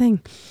important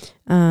thing.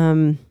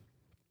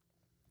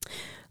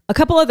 A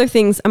couple other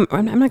things. I'm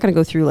not going to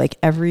go through like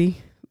every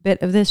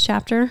bit of this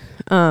chapter,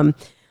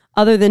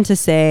 other than to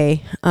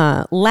say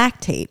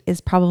lactate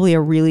is probably a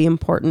really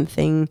important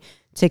thing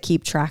to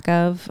keep track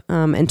of,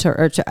 and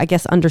to I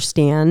guess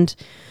understand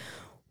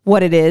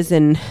what it is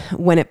and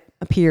when it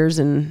appears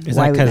and is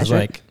why that we because measure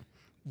like it.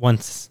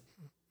 Once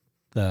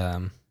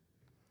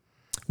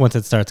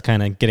it starts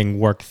kind of getting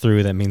worked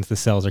through, that means the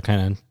cells are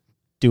kind of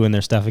doing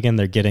their stuff again.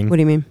 They're getting. What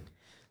do you mean?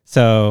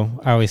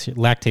 So I always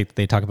lactate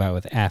they talk about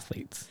with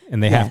athletes,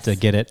 and they have to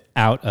get it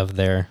out of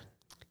their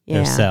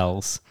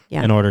cells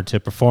in order to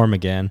perform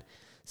again.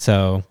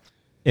 So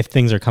if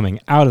things are coming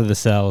out of the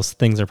cells,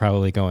 things are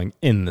probably going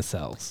in the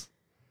cells.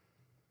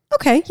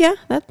 Okay, yeah,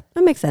 that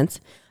makes sense.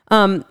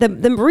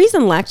 The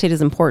reason lactate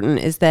is important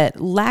is that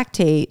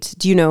lactate.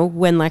 Do you know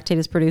when lactate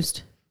is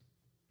produced?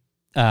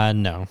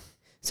 No.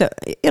 So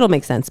it'll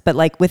make sense, but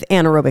like with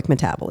anaerobic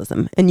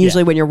metabolism, and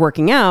usually when you're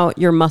working out,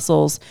 your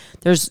muscles,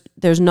 there's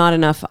not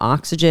enough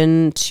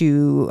oxygen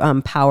to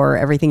power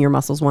everything your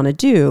muscles want to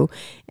do,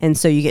 and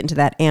so you get into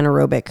that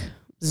anaerobic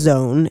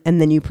zone, and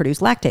then you produce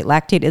lactate.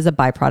 Lactate is a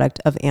byproduct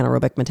of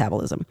anaerobic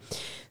metabolism.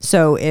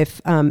 So if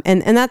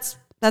and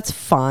that's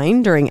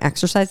fine during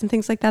exercise and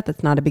things like that.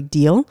 That's not a big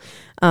deal.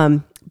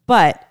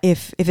 But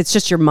if it's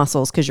just your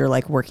muscles because you're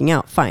like working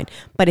out, fine.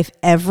 But if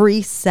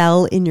every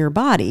cell in your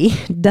body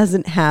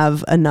doesn't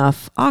have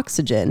enough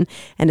oxygen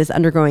and is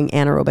undergoing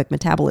anaerobic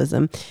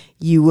metabolism,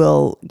 you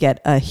will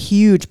get a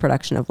huge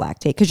production of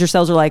lactate because your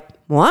cells are like,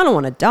 well, I don't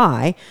want to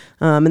die.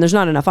 And there's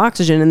not enough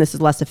oxygen and this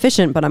is less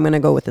efficient, but I'm going to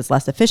go with this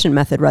less efficient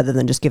method rather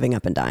than just giving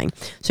up and dying.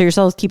 So your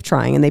cells keep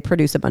trying and they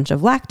produce a bunch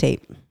of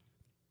lactate.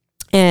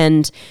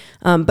 And,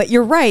 but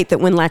you're right that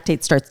when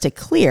lactate starts to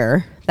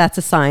clear, that's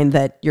a sign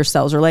that your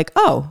cells are like,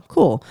 oh,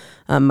 cool.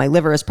 My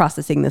liver is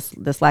processing this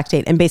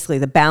lactate. And basically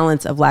the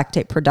balance of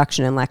lactate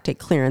production and lactate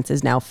clearance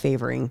is now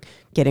favoring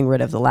getting rid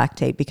of the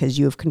lactate because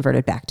you have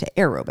converted back to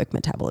aerobic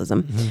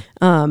metabolism.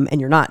 And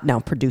you're not now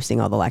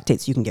producing all the lactate,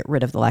 so you can get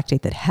rid of the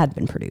lactate that had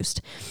been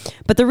produced.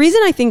 But the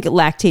reason I think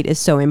lactate is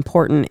so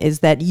important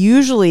is that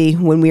usually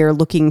when we are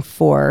looking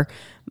for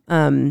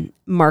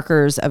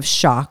markers of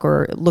shock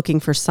or looking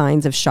for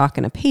signs of shock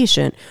in a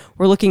patient,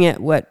 we're looking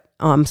at what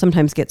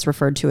sometimes gets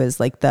referred to as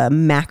like the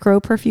macro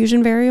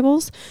perfusion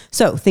variables.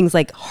 So things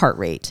like heart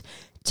rate,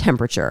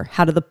 temperature,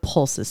 how do the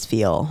pulses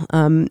feel?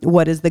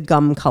 What is the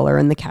gum color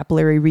and the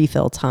capillary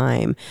refill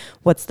time?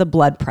 What's the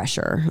blood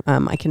pressure?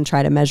 I can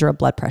try to measure a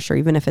blood pressure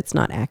even if it's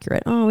not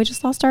accurate. Oh, we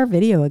just lost our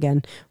video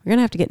again. We're going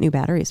to have to get new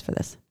batteries for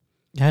this.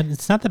 Yeah,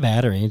 it's not the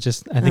battery. It's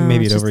just, I think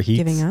maybe it overheats.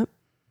 Giving up.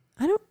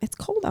 It's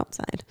cold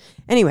outside.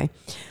 Anyway.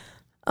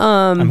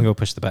 I'm going to go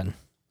push the button.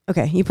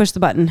 Okay, you push the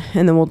button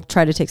and then we'll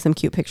try to take some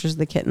cute pictures of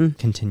the kitten.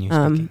 Continue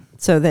speaking.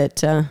 So that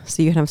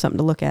so you can have something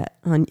to look at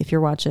on if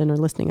you're watching or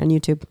listening on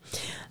YouTube.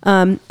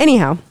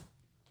 Anyhow,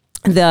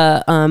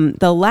 the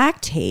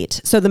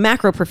lactate, so the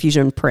macro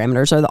perfusion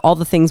parameters are all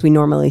the things we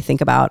normally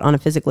think about on a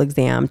physical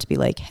exam to be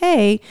like,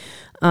 hey,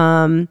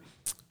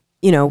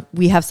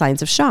 we have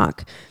signs of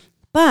shock.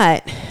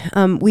 But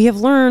we have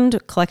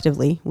learned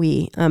collectively,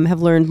 we have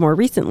learned more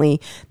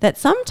recently that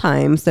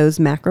sometimes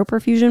those macro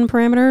perfusion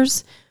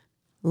parameters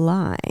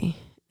lie.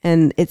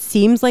 And it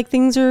seems like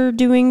things are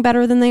doing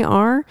better than they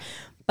are.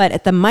 But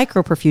at the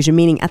microperfusion,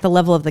 meaning at the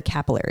level of the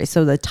capillary,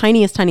 so the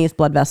tiniest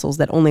blood vessels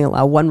that only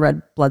allow one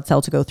red blood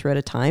cell to go through at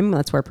a time,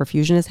 that's where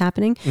perfusion is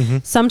happening.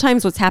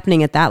 Sometimes what's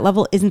happening at that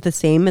level isn't the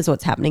same as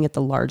what's happening at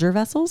the larger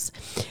vessels.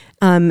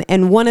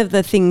 And one of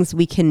the things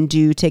we can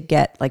do to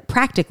get, like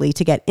practically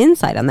to get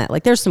insight on that,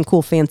 like there's some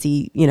cool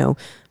fancy,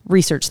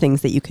 research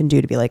things that you can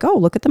do to be like, oh,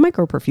 look at the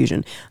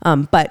microperfusion.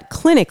 But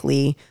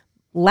clinically,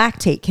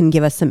 lactate can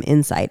give us some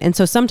insight. And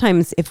so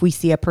sometimes if we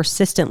see a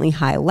persistently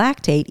high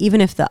lactate, even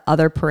if the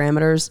other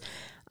parameters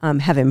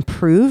have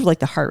improved, like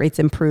the heart rate's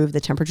improved, the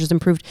temperature's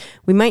improved,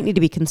 we might need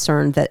to be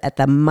concerned that at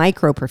the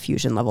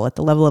microperfusion level, at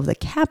the level of the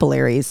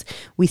capillaries,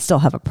 we still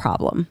have a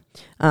problem.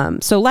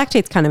 So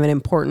lactate's kind of an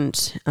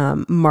important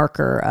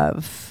marker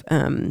of,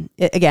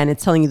 again,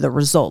 it's telling you the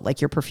result,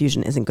 like your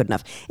perfusion isn't good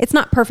enough. It's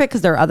not perfect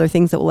because there are other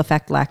things that will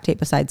affect lactate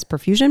besides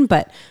perfusion,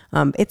 but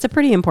it's a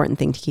pretty important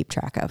thing to keep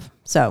track of.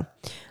 So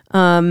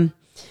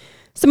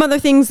some other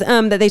things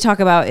that they talk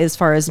about as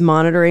far as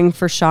monitoring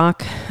for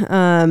shock,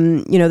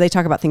 they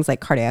talk about things like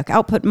cardiac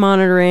output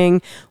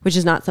monitoring, which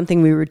is not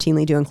something we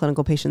routinely do in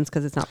clinical patients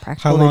because it's not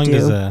practical to do. How long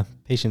does a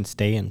patient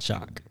stay in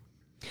shock?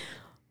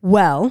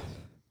 Well,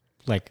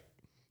 like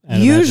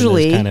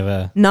usually kind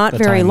of not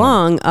very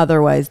long,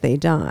 otherwise they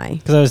die.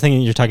 Because I was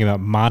thinking you're talking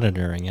about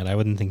monitoring it. I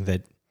wouldn't think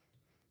that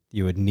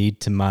you would need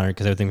to monitor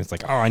because I would think it's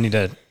like, oh, I need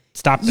to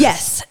stop this.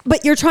 Yes,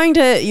 but you're trying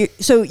to,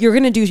 so you're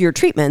going to do your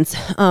treatments,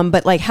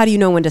 but like, how do you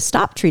know when to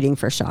stop treating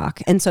for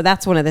shock? And so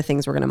that's one of the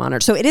things we're going to monitor.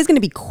 So it is going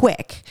to be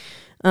quick,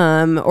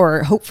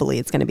 or hopefully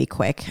it's going to be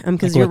quick,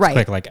 because you're right.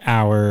 Quick, like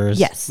hours,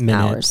 yes,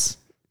 minutes. Hours.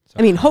 So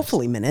I mean,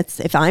 hopefully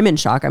minutes. If I'm in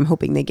shock, I'm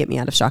hoping they get me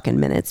out of shock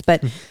in minutes,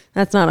 but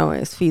that's not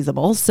always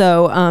feasible.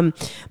 So,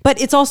 but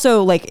it's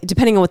also like,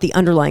 depending on what the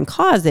underlying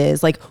cause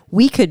is, like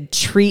we could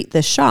treat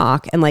the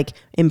shock and like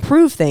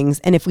improve things.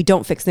 And if we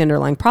don't fix the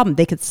underlying problem,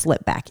 they could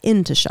slip back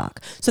into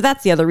shock. So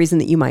that's the other reason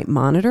that you might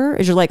monitor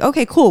is you're like,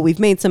 okay, cool. We've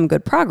made some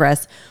good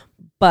progress,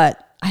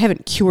 but I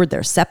haven't cured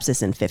their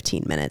sepsis in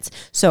 15 minutes.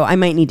 So I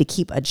might need to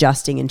keep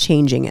adjusting and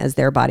changing as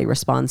their body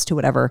responds to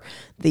whatever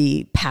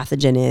the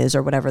pathogen is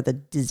or whatever the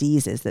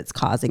disease is that's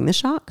causing the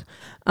shock.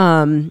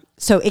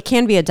 So it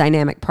can be a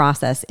dynamic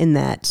process in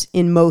that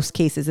in most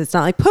cases, it's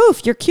not like,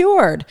 poof, you're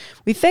cured.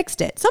 We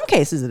fixed it. Some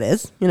cases it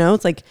is,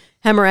 it's like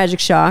hemorrhagic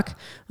shock.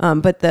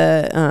 But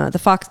the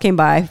fox came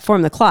by,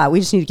 formed the clot. We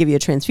just need to give you a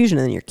transfusion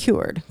and then you're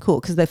cured. Cool.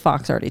 Because the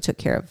fox already took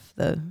care of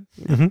the,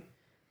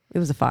 It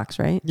was a fox,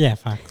 right? Yeah,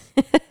 fox.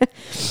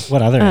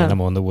 What other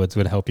animal in the woods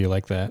would help you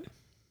like that?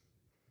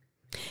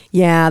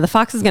 Yeah, the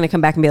fox is going to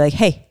come back and be like,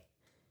 hey,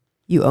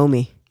 you owe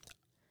me.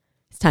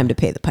 It's time to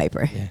pay the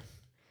piper. Yeah.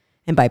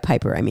 And by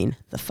piper, I mean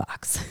the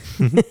fox.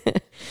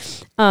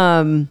 I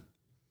don't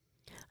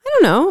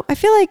know. I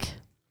feel like,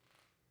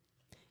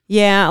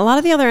 yeah, a lot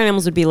of the other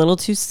animals would be a little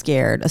too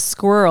scared. A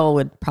squirrel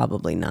would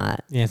probably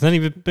not. Yeah, it's not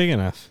even big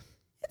enough.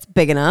 It's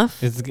big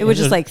enough. It would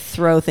just like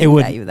throw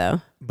things at you,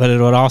 though. But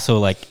it would also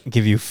like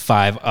give you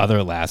 5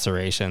 other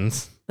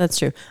lacerations. That's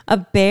true. A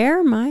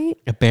bear might.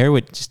 A bear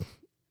would just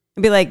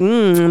be like,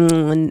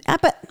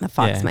 but a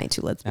fox might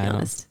too. Let's be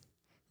honest.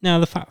 No,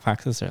 the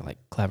foxes are like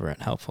clever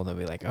and helpful. They'll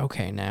be like,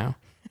 okay, now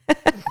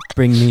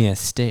bring me a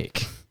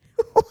steak.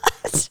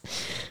 What?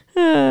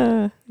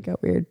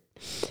 Got weird.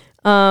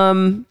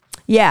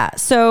 Yeah.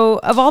 So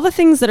of all the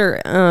things that are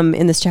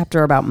in this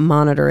chapter about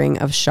monitoring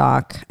of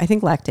shock, I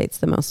think lactate's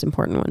the most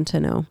important one to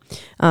know.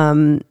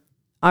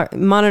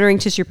 Monitoring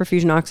tissue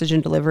perfusion, oxygen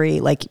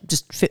delivery, like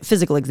just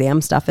physical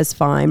exam stuff is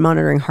fine.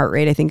 Monitoring heart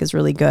rate, I think, is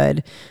really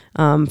good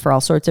for all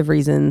sorts of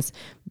reasons.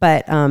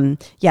 But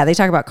yeah, they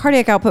talk about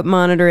cardiac output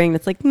monitoring.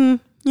 It's like,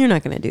 you're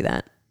not going to do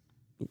that.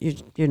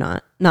 You're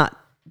not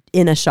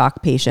in a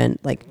shock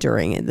patient like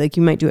during it. Like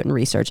you might do it in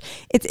research.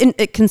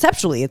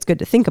 Conceptually, it's good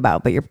to think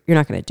about, but you're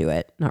not going to do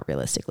it, not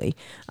realistically.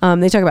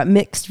 They talk about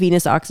mixed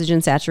venous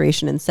oxygen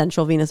saturation and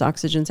central venous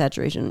oxygen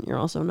saturation. You're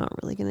also not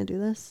really going to do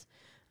this.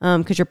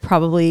 Because you're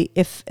probably,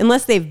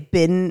 unless they've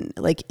been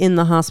like in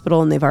the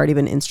hospital and they've already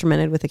been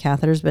instrumented with the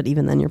catheters, but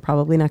even then you're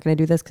probably not going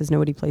to do this because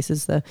nobody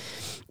places the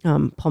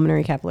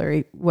pulmonary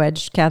capillary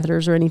wedge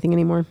catheters or anything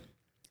anymore.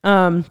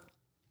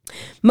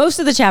 Most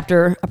of the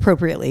chapter,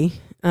 appropriately,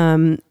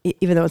 even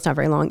though it's not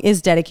very long,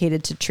 is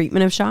dedicated to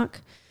treatment of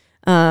shock.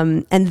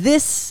 And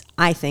this,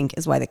 I think,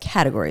 is why the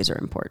categories are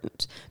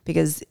important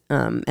because,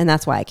 and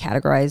that's why I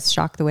categorize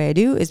shock the way I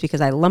do, is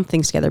because I lump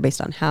things together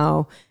based on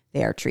how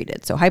they are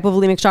treated. So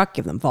hypovolemic shock,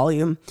 give them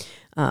volume.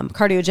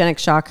 Cardiogenic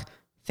shock,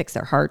 fix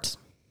their heart.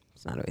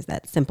 It's not always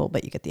that simple,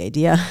 but you get the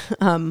idea.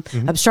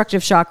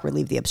 Obstructive shock,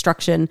 relieve the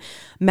obstruction.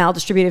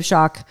 Maldistributive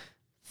shock,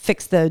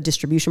 fix the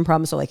distribution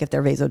problem. So like if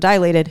they're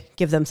vasodilated,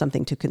 give them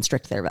something to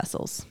constrict their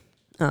vessels.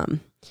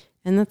 And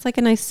that's like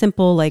a nice,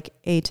 simple, like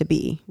A to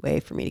B way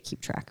for me to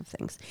keep track of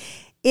things.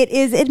 It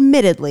is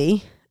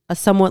admittedly a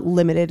somewhat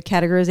limited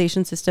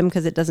categorization system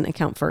because it doesn't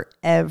account for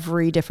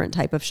every different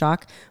type of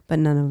shock, but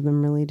none of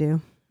them really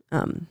do.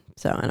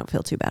 So I don't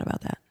feel too bad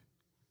about that.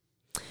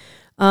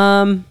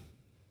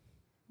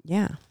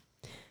 Yeah.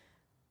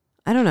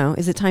 I don't know.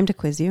 Is it time to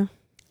quiz you?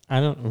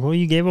 Well,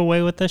 you gave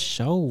away what the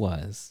show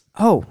was.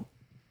 Oh,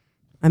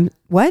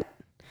 what?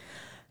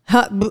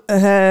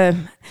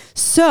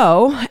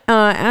 So,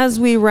 as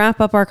we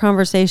wrap up our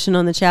conversation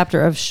on the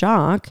chapter of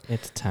shock,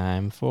 it's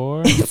time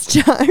for. I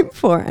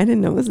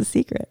didn't know it was a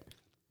secret.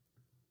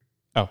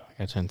 Oh, I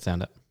gotta turn the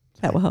sound up.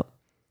 Sorry. That will help.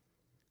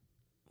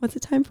 What's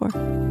it time for?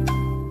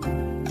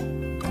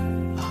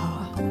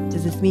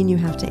 Does this mean you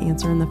have to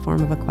answer in the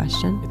form of a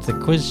question? It's a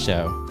quiz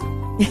show,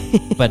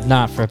 but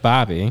not for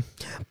Bobby.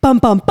 Bum,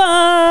 bum,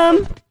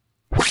 bum.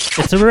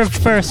 It's a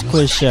reverse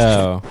quiz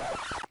show.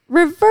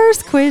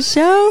 Reverse quiz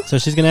show? So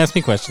she's going to ask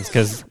me questions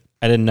because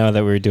I didn't know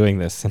that we were doing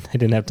this and I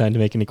didn't have time to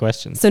make any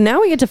questions. So now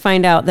we get to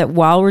find out that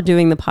while we're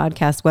doing the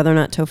podcast, whether or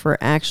not Topher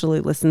actually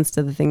listens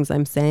to the things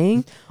I'm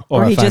saying.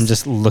 Or if I'm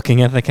just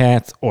looking at the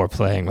cats or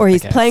playing with the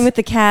cats. Or he's playing with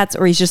the cats,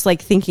 or he's just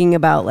like thinking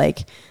about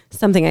like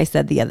something I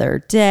said the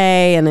other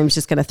day and I'm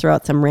just going to throw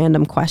out some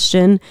random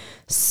question.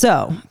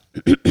 So,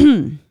 all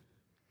right,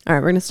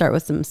 we're going to start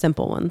with some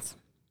simple ones.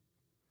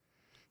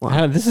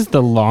 Wow. This is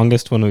the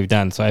longest one we've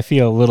done, so I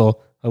feel a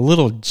little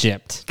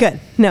gypped. Good.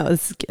 No,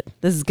 this is good.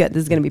 This is good.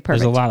 This is going to be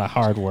perfect. There's a lot of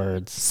hard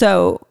words.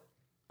 So,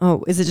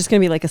 is it just going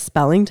to be like a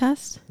spelling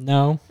test?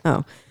 No.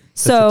 Oh.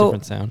 That's a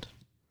different sound.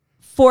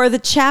 For the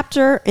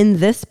chapter in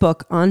this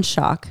book on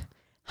shock,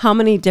 how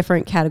many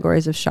different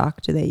categories of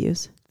shock do they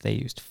use? They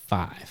used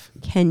 5.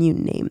 Can you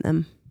name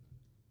them?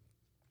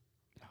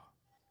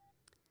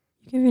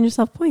 giving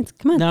yourself points.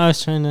 Come on. No, I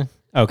was trying to.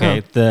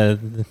 Okay.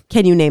 The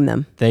Can you name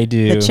them? They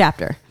do. The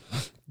chapter.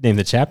 Name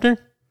the chapter?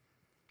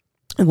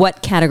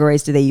 What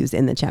categories do they use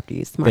in the chapter?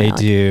 Use smart They aleck.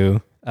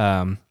 do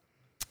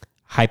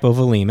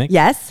hypovolemic.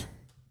 Yes.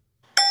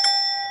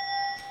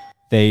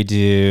 They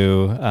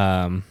do,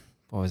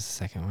 what was the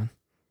second one?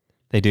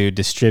 They do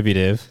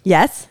distributive.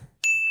 Yes.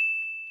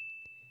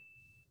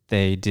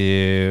 They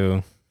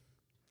do,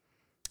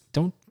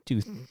 don't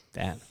do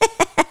that.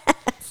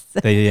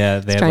 They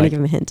have trying to like give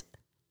him a hint.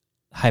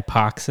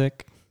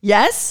 hypoxic.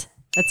 Yes.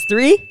 That's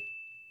 3.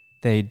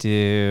 They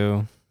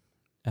do,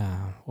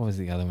 what was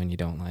the other one you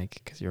don't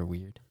like because you're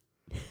weird?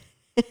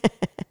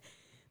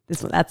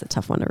 That's a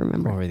tough one to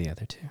remember. What were the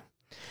other 2?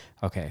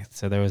 Okay,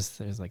 so there was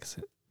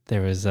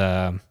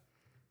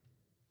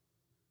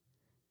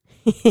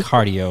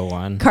cardio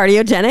one.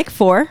 Cardiogenic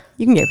 4.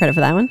 You can get credit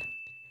for that one.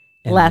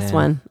 And Last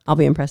one. I'll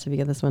be impressed if you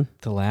get this one.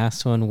 The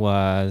last one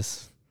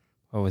was,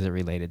 what was it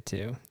related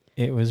to?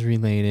 It was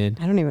related.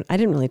 I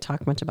didn't really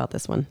talk much about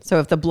this one. So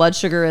if the blood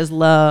sugar is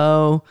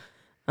low,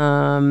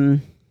 I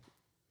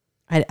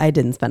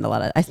didn't spend a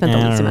lot of, I spent the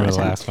least amount of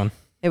time. The last one.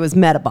 It was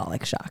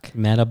metabolic shock.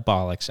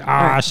 Metabolic shock.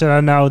 I should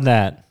have known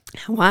that.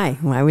 Why?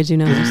 Why would you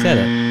know? Because you said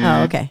it.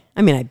 Oh, okay.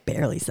 I mean, I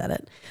barely said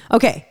it.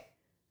 Okay.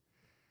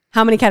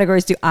 How many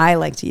categories do I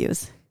like to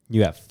use?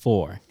 You have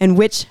 4. And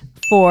which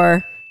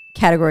 4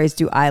 categories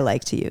do I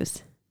like to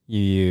use? You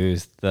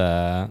use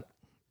the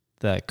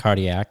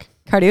cardiac,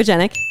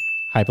 Cardiogenic,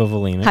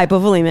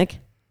 hypovolemic,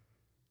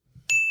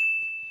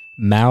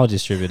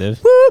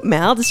 maldistributive,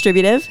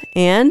 maldistributive,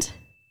 and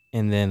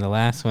then the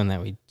last one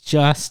that we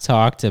just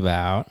talked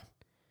about.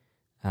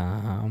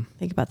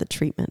 Think about the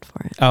treatment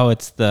for it. Oh,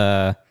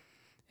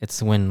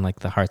 it's when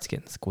like the heart's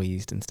getting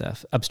squeezed and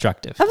stuff.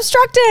 Obstructive.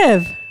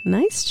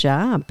 Nice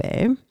job,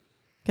 babe.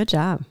 Good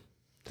job.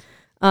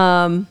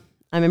 I'm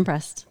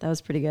impressed. That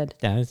was pretty good.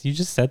 Yeah, you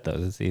just said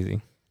those. It's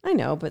easy. I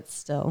know, but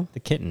still.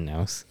 The kitten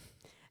knows.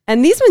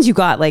 And these ones you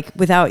got like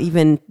without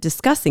even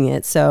discussing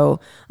it. So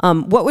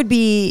what would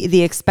be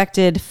the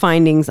expected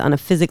findings on a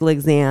physical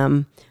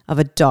exam of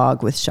a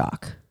dog with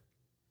shock?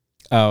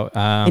 Oh,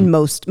 in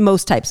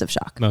most types of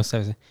shock. Most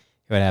types. It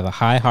would have a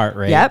high heart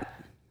rate. Yep.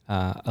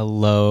 A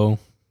low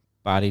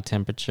body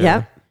temperature.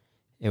 Yep.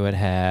 It would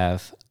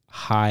have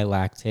high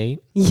lactate.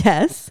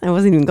 Yes. I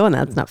wasn't even going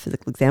that. It's not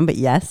physical exam, but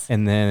yes.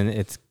 And then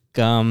its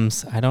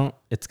gums,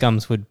 its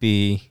gums would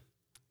be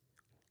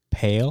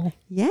pale.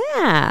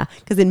 Yeah.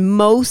 Because in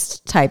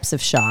most types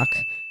of shock,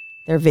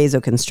 they're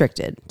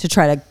vasoconstricted to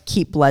try to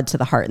keep blood to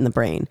the heart and the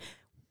brain.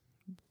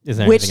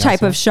 Which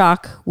type of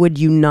shock would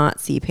you not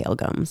see pale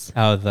gums?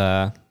 Oh,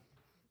 the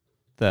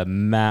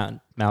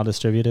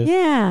maldistributive?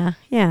 Yeah.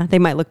 Yeah. They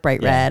might look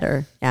bright red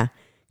or, yeah.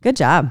 Good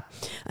job.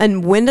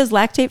 And when does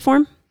lactate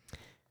form?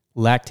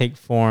 Lactate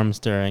forms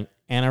during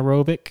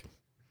anaerobic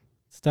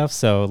stuff.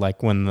 So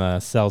like when the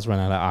cells run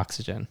out of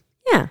oxygen.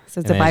 Yeah. So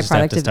it's a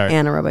byproduct of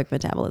anaerobic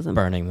metabolism.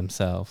 Burning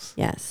themselves.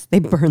 Yes. They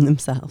burn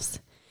themselves.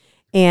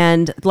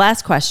 And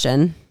last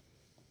question.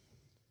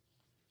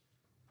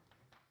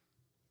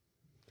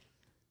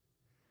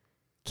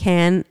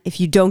 If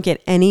you don't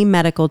get any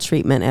medical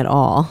treatment at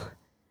all,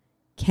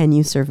 can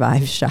you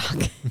survive shock?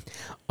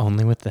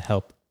 Only with the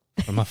help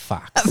from a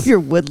fox. Of your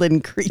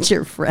woodland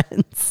creature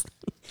friends.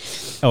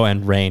 Oh,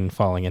 and rain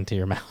falling into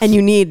your mouth. And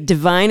you need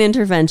divine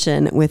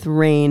intervention with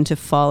rain to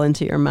fall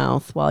into your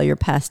mouth while you're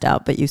passed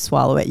out, but you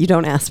swallow it. You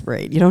don't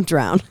aspirate. You don't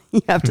drown.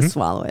 You have to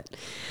swallow it.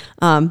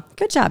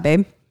 Good job,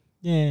 babe.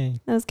 Yay.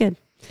 That was good.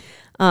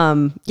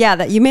 Yeah,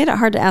 that you made it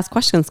hard to ask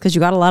questions because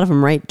you got a lot of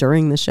them right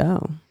during the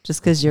show,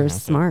 just because you're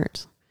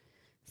smart.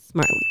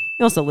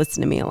 You also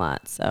listen to me a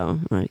lot, so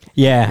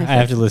yeah, I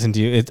have to listen to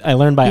you. I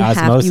learned by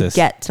osmosis.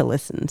 You get to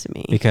listen to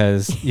me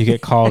because you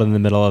get called in the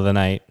middle of the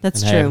night.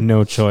 That's true. I have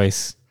no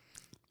choice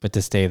but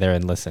to stay there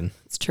and listen.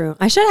 It's true.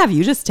 I should have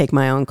you just take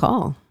my own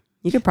call.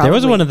 You could probably. There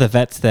was one of the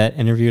vets that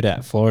interviewed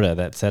at Florida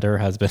that said her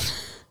husband.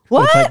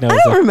 What? I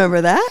don't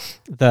remember that.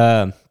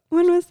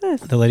 When was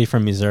this? The lady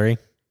from Missouri.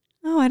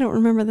 Oh, I don't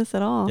remember this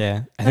at all.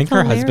 Yeah, I think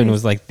her husband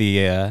was like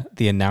the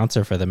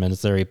announcer for the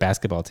Missouri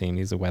basketball team.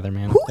 He's a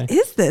weatherman. Who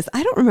is this?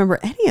 I don't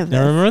remember any of this.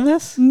 You remember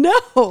this? No.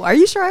 Are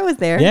you sure I was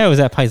there? Yeah, it was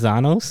at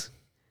Paisanos.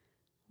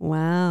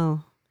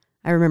 Wow.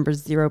 I remember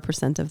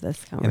 0% of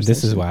this conversation. And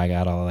this is why I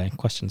got all the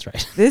questions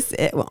right.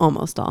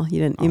 Almost all. You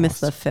didn't. You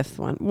missed the 5th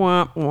one.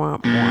 Womp,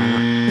 womp,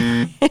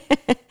 womp.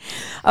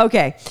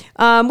 Okay.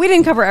 We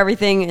didn't cover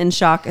everything in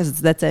shock,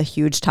 as that's a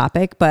huge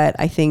topic, but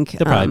I think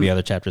there'll probably be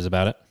other chapters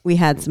about it. We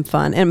had some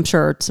fun, and I'm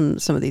sure some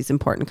of these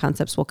important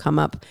concepts will come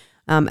up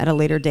at a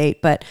later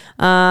date. But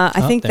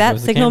I think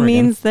that signal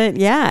means that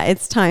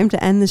it's time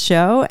to end the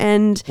show.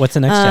 And what's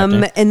the next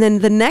chapter? And then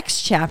the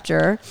next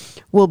chapter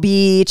will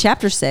be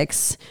chapter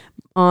 6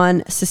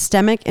 on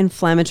systemic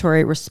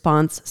inflammatory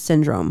response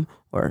syndrome,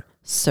 or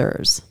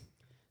SIRS.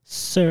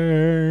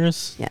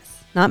 SIRS.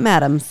 Yes, not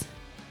madams,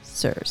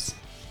 SIRS.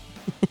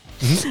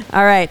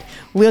 All right.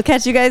 We'll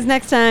catch you guys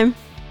next time.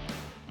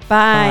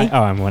 Bye.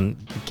 You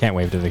can't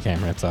wave to the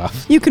camera. It's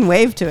off. You can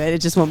wave to it. It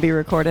just won't be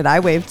recorded.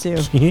 I wave too.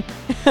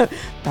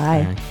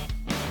 Bye.